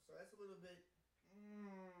football, though. So that's a little bit.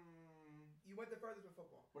 You went the furthest with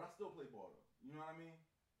football. But I still play ball though. You know what I mean?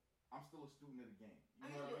 I'm still a student of the game.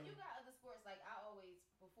 You know what I mean? You got other sports like I always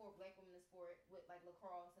before black women in sport with like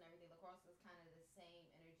lacrosse and everything. Lacrosse is kind of the same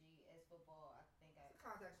energy as football. I think It's a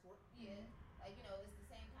contact sport. yeah, like it's the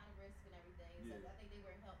same kind of risk and everything. So Yeah. I think they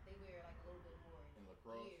wear like a little bit more In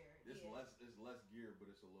lacrosse, gear. it's less gear, but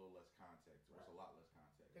it's a little less contact. So it's a lot less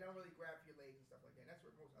contact. They don't really grab your legs and stuff like that. That's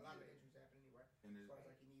where a lot of the injuries happen anyway. And As it's, far as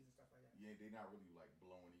like your knees and stuff like that. yeah, they're not really like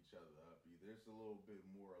blowing each other up either. It's a little bit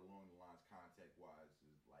more along the lines contact wise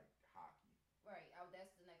is like hockey. Right.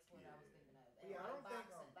 That's the next one I was Yeah. thinking of. Yeah, I don't think,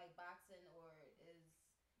 boxing, like boxing, or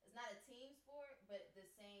it's not a team sport, but the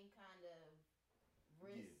same kind of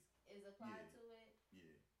risk is applied Yeah. to it.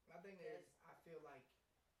 Yeah. My thing is, I feel like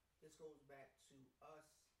this goes back to us,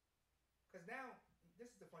 because now this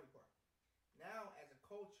is the funny part. Now, as a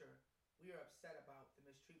culture, we are upset about the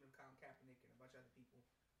mistreatment of Colin Kaepernick and a bunch of other people,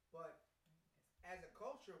 but as a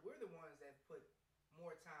culture, we're the ones that put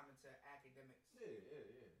more time into academics Yeah.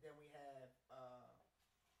 than we have.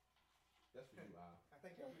 That's for you, Al. I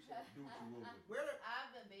think I appreciate it. Do what you will with. We're the,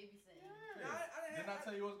 I've been babysitting. no, I didn't Didn't I have,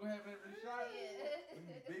 tell you what's gonna happen every shot?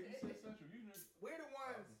 Yeah. Babysit Central, you know. we're the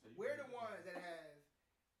ones. We're the ones that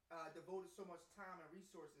have devoted so much time and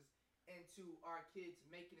resources into our kids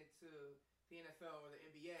making it to the NFL or the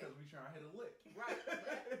NBA. Because we trying to hit a lick. Right,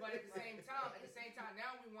 but at the same time,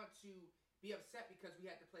 now we want to be upset because we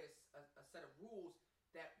had to play a set of rules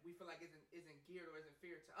that we feel like isn't geared or isn't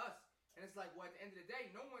fair to us. And it's like, well, at the end of the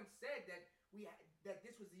day, no one said that that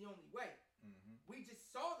this was the only way. We just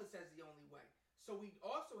saw this as the only way. So we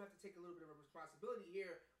also have to take a little bit of a responsibility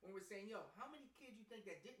here when we're saying, yo, how many kids you think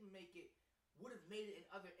that didn't make it would have made it in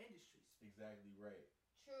other industries? Exactly right.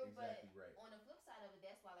 True, Exactly but right. on the flip side of it,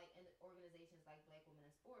 that's why like in organizations like Black Women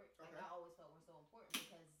in Sport, like Okay. I always felt were so important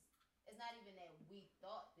because it's not even that we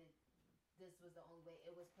thought that this was the only way.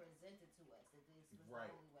 It was presented to us that this was Right.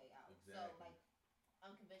 the only way out. Exactly. So like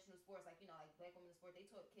unconventional sports, like like Black Women in Sport, they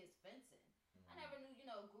taught kids fencing. I never knew,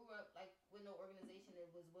 grew up like with no organization that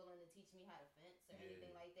was willing to teach me how to fence or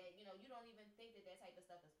anything like that. You don't even think that type of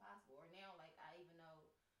stuff is possible. Or now, like I even know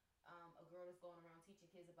a girl that's going around teaching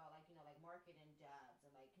kids about like marketing jobs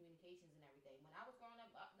and like communications and everything. When I was growing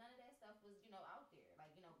up, none of that stuff was out there.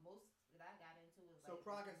 Like most that I got into was So like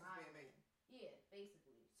progress is being made. Yeah,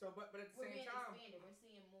 basically. So, but at the We're same being time, expanded. We're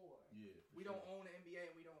seeing more. Yeah. we don't own the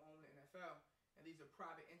NBA and we don't own the NFL, and these are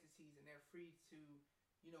private entities, and they're free to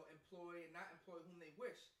employ and not employ whom they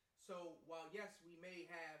wish. So while yes, we may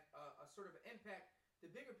have a sort of an impact, the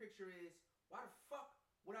bigger picture is why the fuck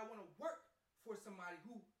would I want to work for somebody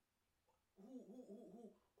who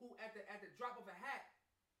at the drop of a hat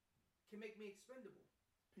can make me expendable?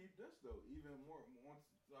 Peep this though, even more once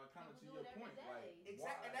kind of to People do your it every point, day. like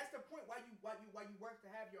Exactly, and why? that's the point. Why you work to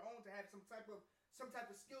have your own, to have some type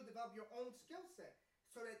of skill, develop your own skill set,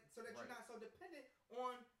 so that Right. you're not so dependent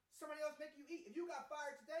on somebody else making you eat. If you got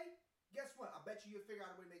fired today, guess what? I bet you'll figure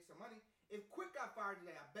out a way to make some money. If Quick got fired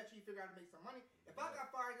today, I bet you figure out how to make some money. If I got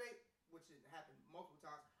fired today, which has happened multiple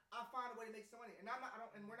times, I'll find a way to make some money. And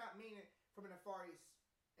we're not meaning it from a nefarious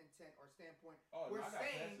intent or standpoint. Oh, We're no, I got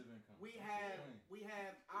saying passive income. we That's the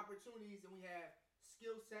have thing. opportunities and we have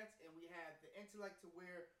skill sets and we have the intellect to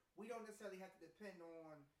where we don't necessarily have to depend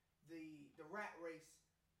on the rat race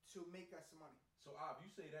to make us some money. So, you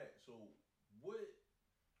say that. So, with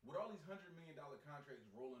all these $100 million contracts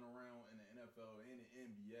rolling around in the NFL and the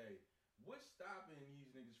NBA, what's stopping these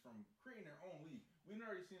niggas from creating their own league? We've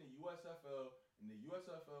already seen the USFL, and the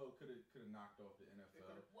USFL could have knocked off the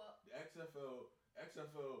NFL. Well, The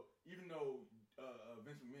XFL, even though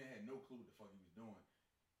Vince McMahon had no clue what the fuck he was doing,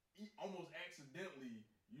 he almost accidentally,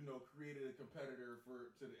 created a competitor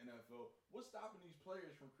to the NFL. What's stopping these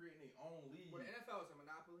players from creating their own league? Well, the NFL is a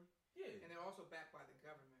monopoly, Yeah. and they're also backed by the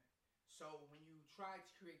government. So when you try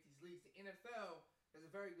to create these leagues, the NFL does a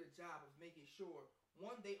very good job of making sure,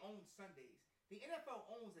 one, they own Sundays. The NFL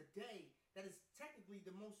owns a day that is technically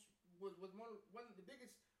the most was one of the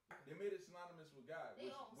biggest. They made it synonymous with God. they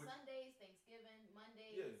own Sundays, Thanksgiving,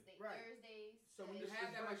 Mondays, Yeah. Right. Thursdays. So when you It's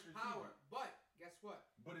have that very much strategic. power, but guess what?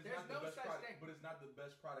 But it's There's not the no best such product. thing. But it's not the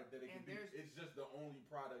best product that it And can be. there's- It's just the only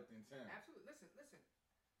product in town. Absolutely. Listen.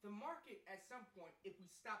 The market at some point, if we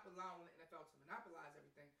stop allowing the NFL to monopolize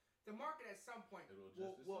everything, the market at some point It'll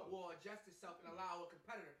adjust itself. will adjust itself and allow a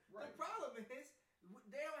competitor. Right. The problem is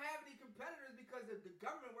they don't have any competitors because the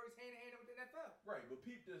government works hand in hand with the NFL. Right, but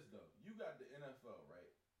peep this though. You got the NFL, right?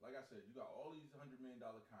 Like I said, you got all these $100 million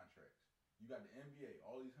contracts. You got the NBA,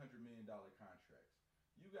 all these $100 million contracts.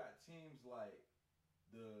 You got teams like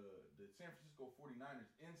the San Francisco 49ers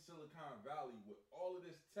in Silicon Valley with all of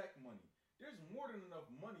this tech money. There's more than enough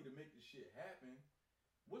money to make this shit happen.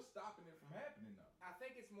 What's stopping it from happening though? I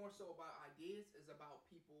think it's more so about ideas. It's about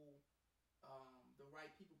people, the right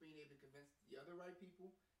people being able to convince the other right people,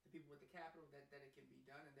 the people with the capital, that it can be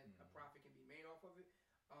done and that a profit can be made off of it.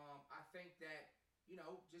 I think that,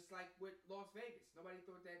 just like with Las Vegas, nobody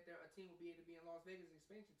thought that a team would be able to be in Las Vegas, an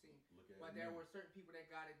expansion team. Look at But it there now. were certain people that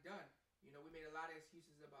got it done. We made a lot of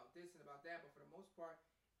excuses about this and about that, but for the most part,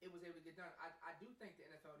 it was able to get done. I do think the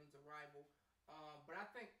NFL needs a rival, but I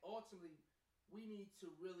think ultimately we need to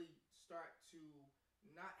really start to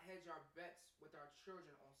not hedge our bets with our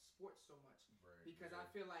children on sports so much. Right, Because yeah. I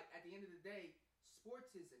feel like at the end of the day,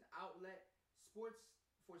 sports is an outlet. Sports,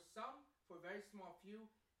 for some, for a very small few,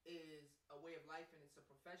 is a way of life and it's a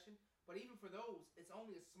profession. But even for those, it's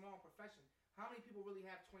only a small profession. How many people really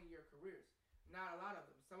have 20-year careers? Not a lot of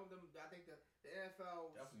them. Some of them, I think the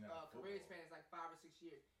NFL Definitely not career football. span is like 5 or 6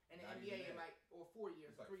 years. And the Not NBA, even it that. might, or 4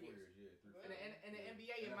 years, It's like 3 4 years. years, yeah. 3, 4 And the yeah.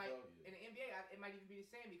 NBA, it might, NFL, yeah. in the NBA, it might even be the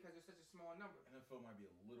same because there's such a small number. NFL might be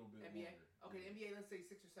a little bit NBA, longer. okay, Yeah. the NBA, let's say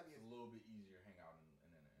 6 or 7 It's years. a little bit easier to hang out in the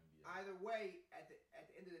NBA. Either way, at the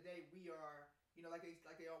end of the day, we are, like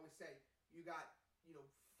they always say, you got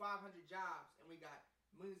 500 jobs, and we got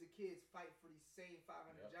millions of kids fighting for these same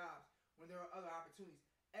 500 Yep. jobs when there are other opportunities.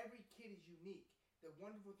 Every kid is unique. The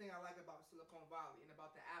wonderful thing I like about Silicon Valley and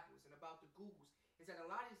about the Apples and about the Googles is that a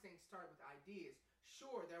lot of these things started with ideas.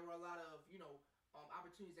 Sure, there were a lot of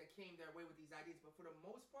opportunities that came their way with these ideas, but for the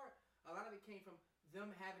most part, a lot of it came from them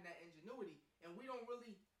having that ingenuity. And we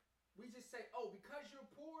just say, oh, because you're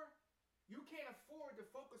poor, You can't afford to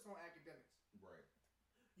focus on academics. Right.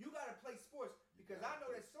 You gotta play sports because I know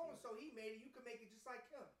that so and so he made it. You can make it just like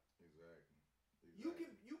him. Exactly. You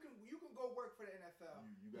can go work for the NFL.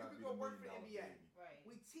 You can go work for the NBA. Right.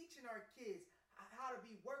 We teaching our kids how to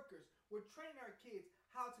be workers. We're training our kids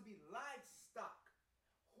how to be livestock.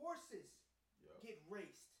 Horses get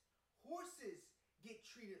raced. Horses get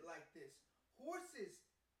treated like this. Horses,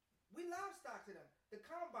 we livestock to them. The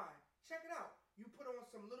combine, check it out. You put on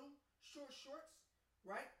some little short shorts,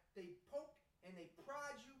 right? They poke and they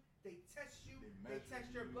prod you. They test you. They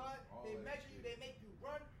test your blood. They measure you. They make you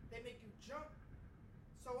run. They make you jump.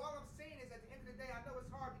 So all I'm saying is, at the end of the day, I know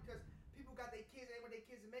it's hard because people got their kids and they want their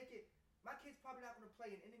kids to make it. My kid's probably not going to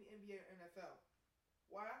play in any NBA or NFL.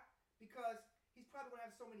 Why? Because he's probably going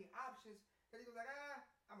to have so many options that he's like,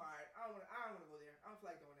 I'm all right. I don't want to go there. I don't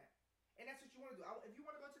feel like doing that. And that's what you want to do. If you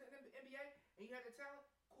want to go to the NBA and you have the talent,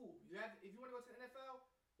 cool. If you want to go to the NFL,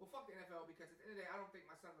 well, fuck the NFL, because at the end of the day, I don't think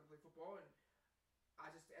my son's going to play football, and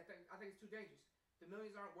I think it's too dangerous. The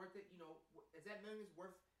millions aren't worth it. You know, is that millions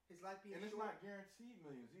worth his life being short? And it's not guaranteed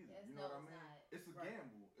millions either. Yes, you know what I mean? Not. It's a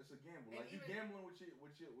gamble. It's a gamble. And like you're gambling with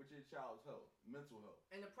your child's health, mental health.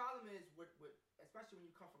 And the problem is with especially when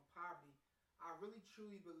you come from poverty, I really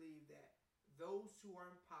truly believe that those who are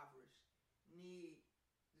impoverished need,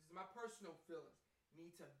 this is my personal feelings,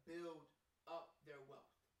 need to build up their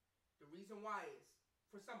wealth. The reason why is,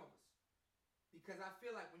 for some of us, because I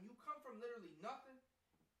feel like when you come from literally nothing,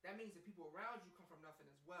 that means the people around you come from nothing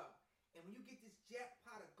as well. And when you get this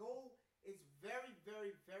jackpot of gold, it's very,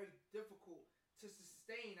 very, very difficult to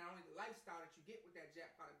sustain not only the lifestyle that you get with that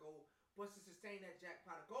jackpot of gold, but to sustain that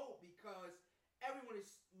jackpot of gold, because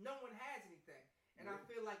no one has anything. And I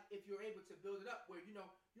feel like if you're able to build it up where, you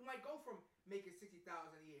might go from making $60,000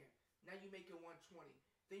 a year, now you make it 120,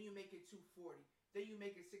 then you make it 240, then you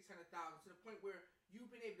make it 600,000, to the point where you've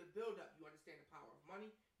been able to build up. You understand the power of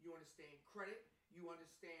money, you understand credit, you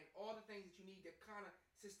understand all the things that you need to kind of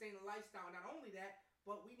sustain a lifestyle. Not only that,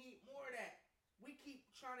 but we need more of that. We keep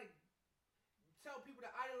trying to tell people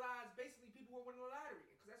to idolize basically people who are winning the lottery,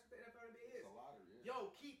 because that's what the NFL NBA is. It's a lottery, yeah.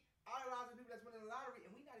 Yo, keep idolizing people that's winning the lottery,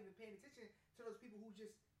 and we're not even paying attention to those people who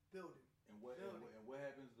just building. And what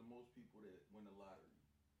happens to most people that win the lottery?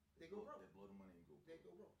 They go broke. They blow the money and go broke. They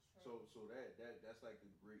go broke. So that's like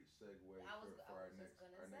a great segue for our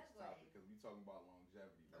next topic, because we talking about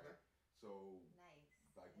longevity, right? Okay. So Nice.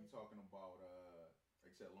 like we talking about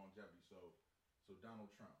like I said, longevity. So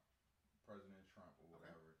Donald Trump, President Trump or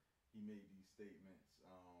whatever, he made these statements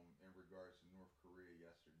in regards to North Korea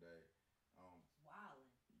yesterday.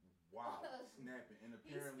 Wow, snapping, and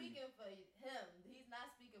apparently he's speaking for him. He's not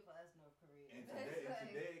speaking for us, North Korea. And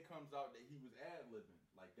today it comes out that he was ad-libbing.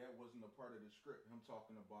 Like, that wasn't a part of the script. Him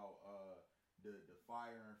talking about the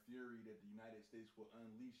fire and fury that the United States will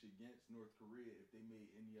unleash against North Korea if they made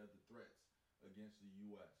any other threats against the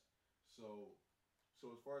U.S. So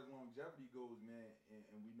as far as longevity goes, man,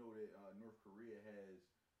 and we know that North Korea has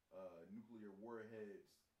nuclear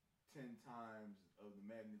warheads 10 times of the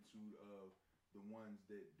magnitude of the ones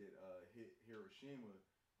that hit Hiroshima.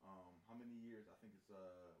 How many years? I think it's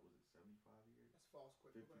was it 75 years? That's false.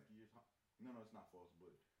 Quick. 50 years? No, it's not false,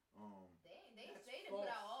 but they didn't put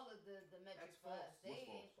out all of the metrics for us.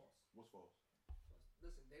 What's false?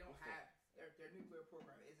 Listen, they don't have their nuclear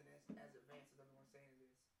program isn't as advanced as everyone's saying it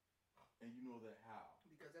is. And you know that how?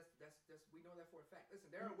 Because that's we know that for a fact. Listen,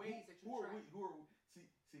 there are ways that you try. Who are we? See,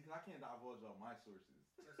 because I can't divulge all my sources.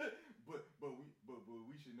 but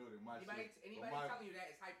we should know that anybody telling you that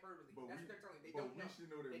is hyperbole. That's what they're telling you. They don't know.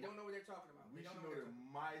 They don't know what they're talking about. We should know that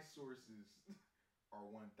my sources are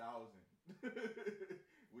 1,000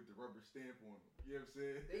 with the rubber stamp on them. You know what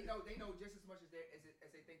I'm saying? They know just as much as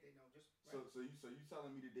they think they know. Just right. So you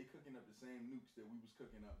telling me that they cooking up the same nukes that we was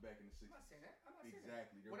cooking up back in the 60s? I'm not saying that.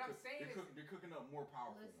 Exactly. What I'm saying is they're cooking up more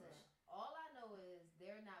powerful. Listen, all I know is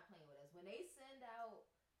they're not playing with us. When they send out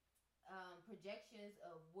projections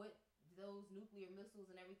of what those nuclear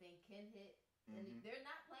missiles and everything can hit, and they're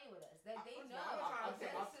not playing with us. They know.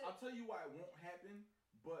 I'll tell you why it won't happen,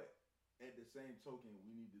 but at the same token,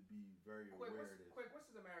 we need to be very aware of this.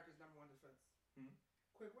 What's America's number one defense?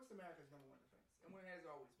 What's America's number one defense? And what it has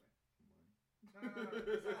always been? Money. No.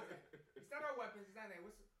 It's not that. It's not our weapons. It's not that.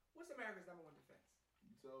 What's America's number one defense?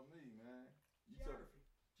 You tell me, man. Geography.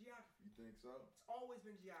 You think so? It's always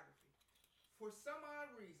been geography. For some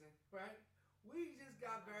odd reason, right? We just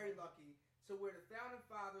got very lucky to where the founding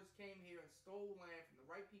fathers came here and stole land from the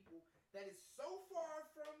right people that is so far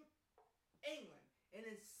from England and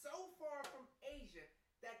is so far from Asia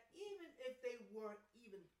that even if they weren't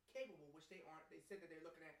even capable, which they aren't, they said that they're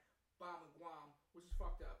looking at bombing Guam, which is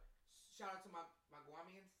fucked up. Shout out to my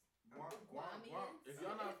Guamians. Guam. If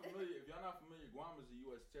y'all not familiar, Guam is a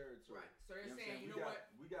U.S. territory. Right. So they're You know saying, what I'm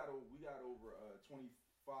saying? We got over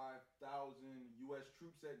 25,000 U.S.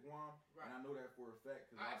 troops at Guam, Right. and I know that for a fact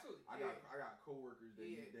because absolutely. I got coworkers that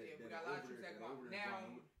we got a lot of troops at Guam now,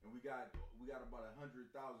 and we got about 100,000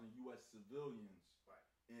 U.S. civilians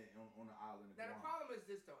on the island of Guam. Now the problem is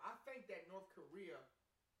this though. I think that North Korea,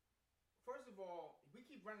 first of all, we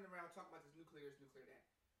keep running around talking about this nuclear that.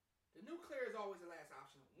 The nuclear is always the last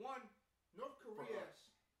option. One, North Korea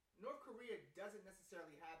doesn't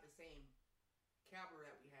necessarily have the same caliber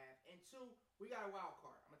that we have. And two, we got a wild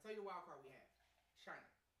card. I'm gonna tell you the wild card we have. China.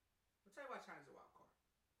 I'm gonna tell you why China's a wild card.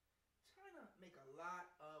 China make a lot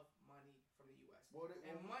of money from the U.S. Well, they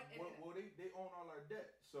own all our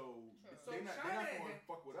debt, so they're not going to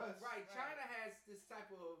fuck with us. Right. China has this type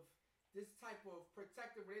of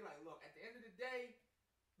protective where they like, look, at the end of the day,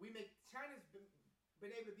 China's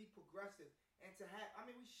been able to be progressive and to have. I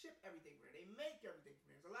mean, we ship everything from there. They make everything from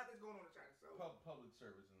there. There's a lot that's going on in China. So public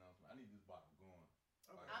service announcement. I need this bottle going.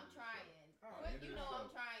 Okay. I'm trying. Right. You know I'm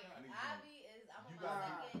trying. I'm on my second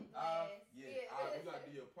glass. glass. You gotta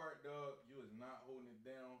be a part, dog. You is not holding it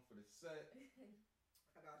down for the set.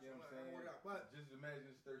 I got you know what I'm saying? But just imagine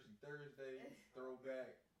it's Thirsty Thursday,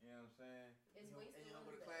 throwback. You know what I'm saying? It's wasted. And you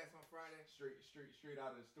go to class on Friday. Straight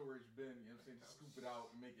out of the storage bin. You know what I'm saying? Just scoop it out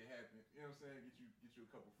and make it happen. You know what I'm saying? Get you a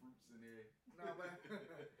couple fruits in there.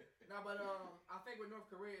 But I think with North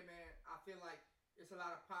Korea, man, I feel like it's a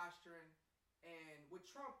lot of posturing. And with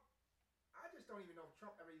Trump, I just don't even know if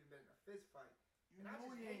Trump ever even been in a fist fight. And I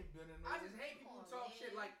just hate people who talk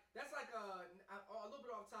shit like that's like a little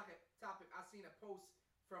bit off topic. I seen a post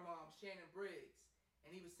from Shannon Briggs,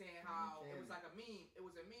 and he was saying how it was like a meme. It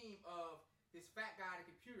was a meme of this fat guy at a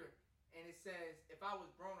computer, and it says, "If I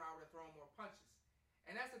was Broner, I would have thrown more punches."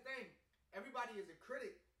 And that's the thing. Everybody is a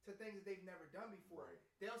critic to things that they've never done before. Right.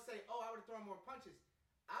 They'll say, "Oh, I would have thrown more punches."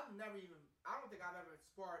 I don't think I've ever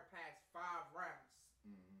sparred past 5 rounds.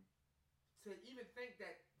 Mm-hmm. To even think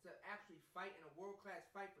that to actually fight in a world-class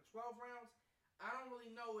fight for 12 rounds, I don't really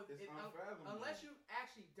know if unless you've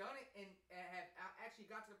actually done it and have actually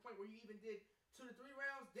got to the point where you even did 2 to 3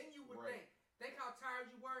 rounds, then you would think how tired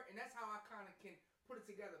you were, and that's how I kind of can put it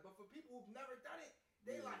together. But for people who've never done it,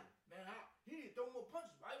 they like, man, he need to throw more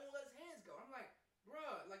punches. Why won't let his hands go? I'm like,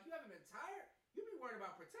 bruh, like you haven't been tired. You be worried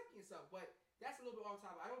about protecting yourself, but that's a little bit off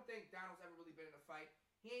topic. I don't think Donald's ever really been in a fight.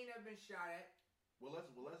 He ain't never been shot at. Well, let's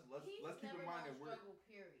keep in mind that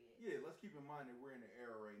period. Let's keep in mind that we're in an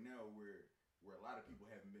era right now where a lot of people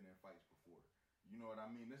haven't been in fights before. You know what I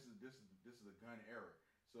mean? This is a gun era.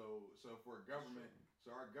 So for a government,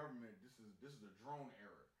 our government, this is a drone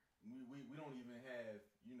era. We don't even have,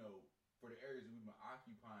 you know, for the areas that we've been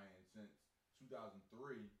occupying since 2003,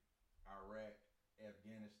 Iraq,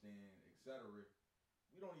 Afghanistan, etc.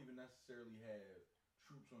 We don't even necessarily have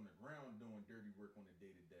troops on the ground doing dirty work on a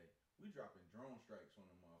day-to-day. We dropping drone strikes on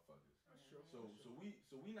them motherfuckers. That's true. So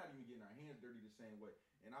we not even getting our hands dirty the same way.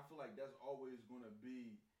 And I feel like that's always gonna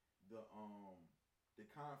be the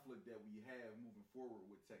conflict that we have moving forward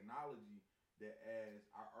with technology, that as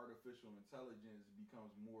our artificial intelligence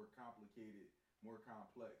becomes more complicated, more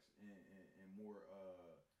complex, and more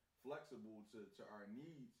flexible to our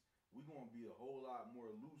needs, we're gonna be a whole lot more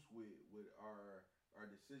loose with our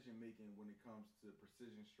decision making when it comes to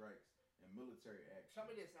precision strikes and military action. Tell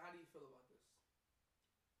me this, how do you feel about this?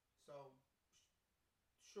 So,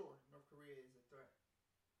 sure, North Korea is a threat,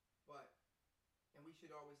 and we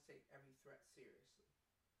should always take every threat seriously.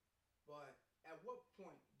 But at what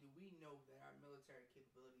point do we know that our military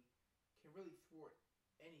capability can really thwart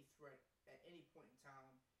any threat at any point in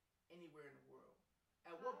time, anywhere in the world?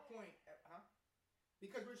 At what point,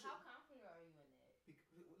 Because we're how confident are you in that?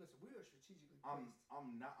 Listen, we are strategically placed. I'm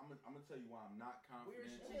gonna tell you why I'm not confident. We're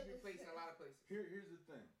strategically placed in a lot of places. Here's the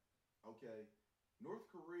thing, okay? North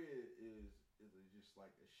Korea is just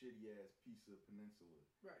like a shitty ass piece of peninsula,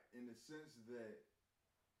 right? In the sense that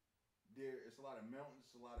it's a lot of mountains,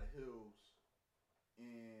 a lot of hills,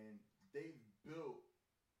 and they've built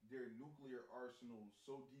their nuclear arsenals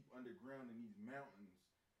so deep underground in these mountains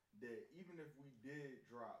that even if we did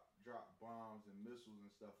drop bombs and missiles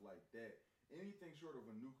and stuff like that, anything short of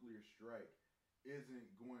a nuclear strike isn't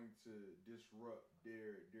going to disrupt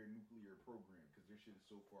their nuclear program because their shit is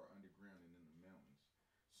so far underground and in the mountains.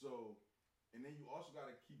 So, and then you also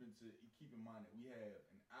got to keep in mind that we have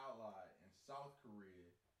an ally in South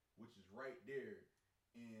Korea, which is right there,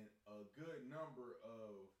 and a good number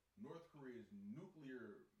of North Korea's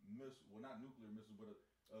nuclear missiles, well, not nuclear missiles, but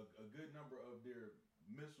a good number of their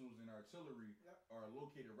missiles and artillery are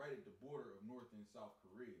located right at the border of North and South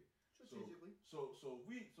Korea. Strategically. So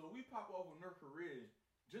we pop off with North Korea,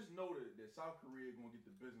 just know that South Korea gonna get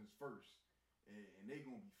the business first, and they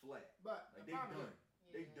gonna be flat. But Like the they problem done.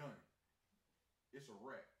 Yeah. They done. It's a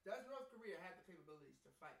wrap. does North Korea have the capabilities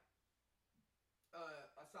to fight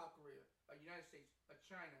a South Korea, a United States, a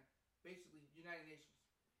China, basically United Nations?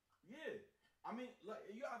 Yeah. I mean, like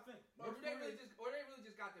you gotta think. Or North they Korea- really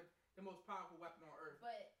just got the most powerful weapon on earth?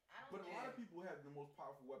 But I don't But a think lot of people have the most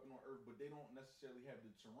powerful weapon on earth, but they don't necessarily have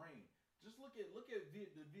the terrain. Just look at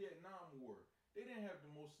the Vietnam War. They didn't have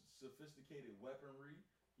the most sophisticated weaponry.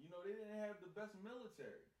 You know, they didn't have the best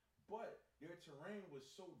military. But their terrain was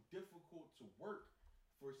so difficult to work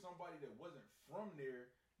for somebody that wasn't from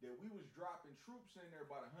there that we was dropping troops in there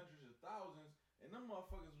by the hundreds of thousands, and them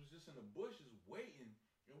motherfuckers was just in the bushes waiting,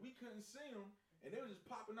 and we couldn't see them, and they were just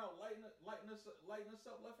popping out, lighting us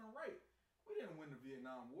up left and right. We didn't win the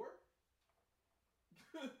Vietnam War.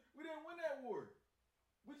 We didn't win that war.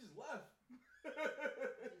 We just left.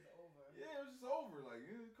 it's just over. Yeah, it was just over. Like,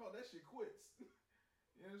 you call that shit quits.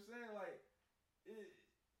 You know what I'm saying? Like,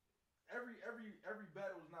 every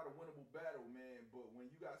battle is not a winnable battle, man. But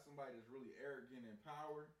when you got somebody that's really arrogant in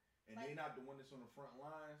power, and they not the one that's on the front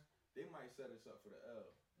lines, they might set us up for the L.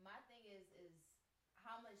 My thing is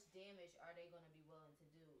how much damage are they going to be willing to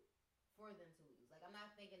do for them to lose? Like, I'm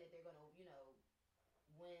not thinking that they're going to,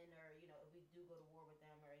 win, or if we do go to war with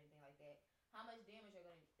them or anything like that. How much damage they're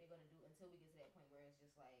gonna do until we get to that point where it's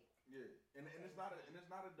just like, yeah, and it's not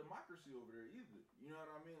a democracy over there either. You know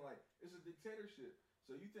what I mean? Like, it's a dictatorship.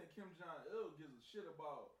 So you think Kim Jong-il gives a shit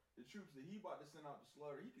about the troops that he about to send out to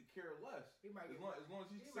slaughter? He could care less. He might as long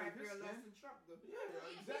as he might save his care less skin. than Trump. Though. Yeah,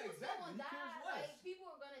 people still exactly. gonna He cares die. less. Like, people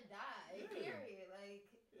are gonna die. Yeah. Period. Like,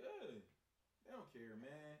 Yeah, they don't care,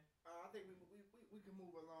 man. I think we can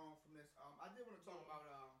move along from this. I did want to talk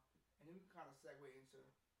about and then we can kind of segue into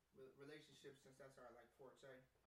relationships since that's our forte.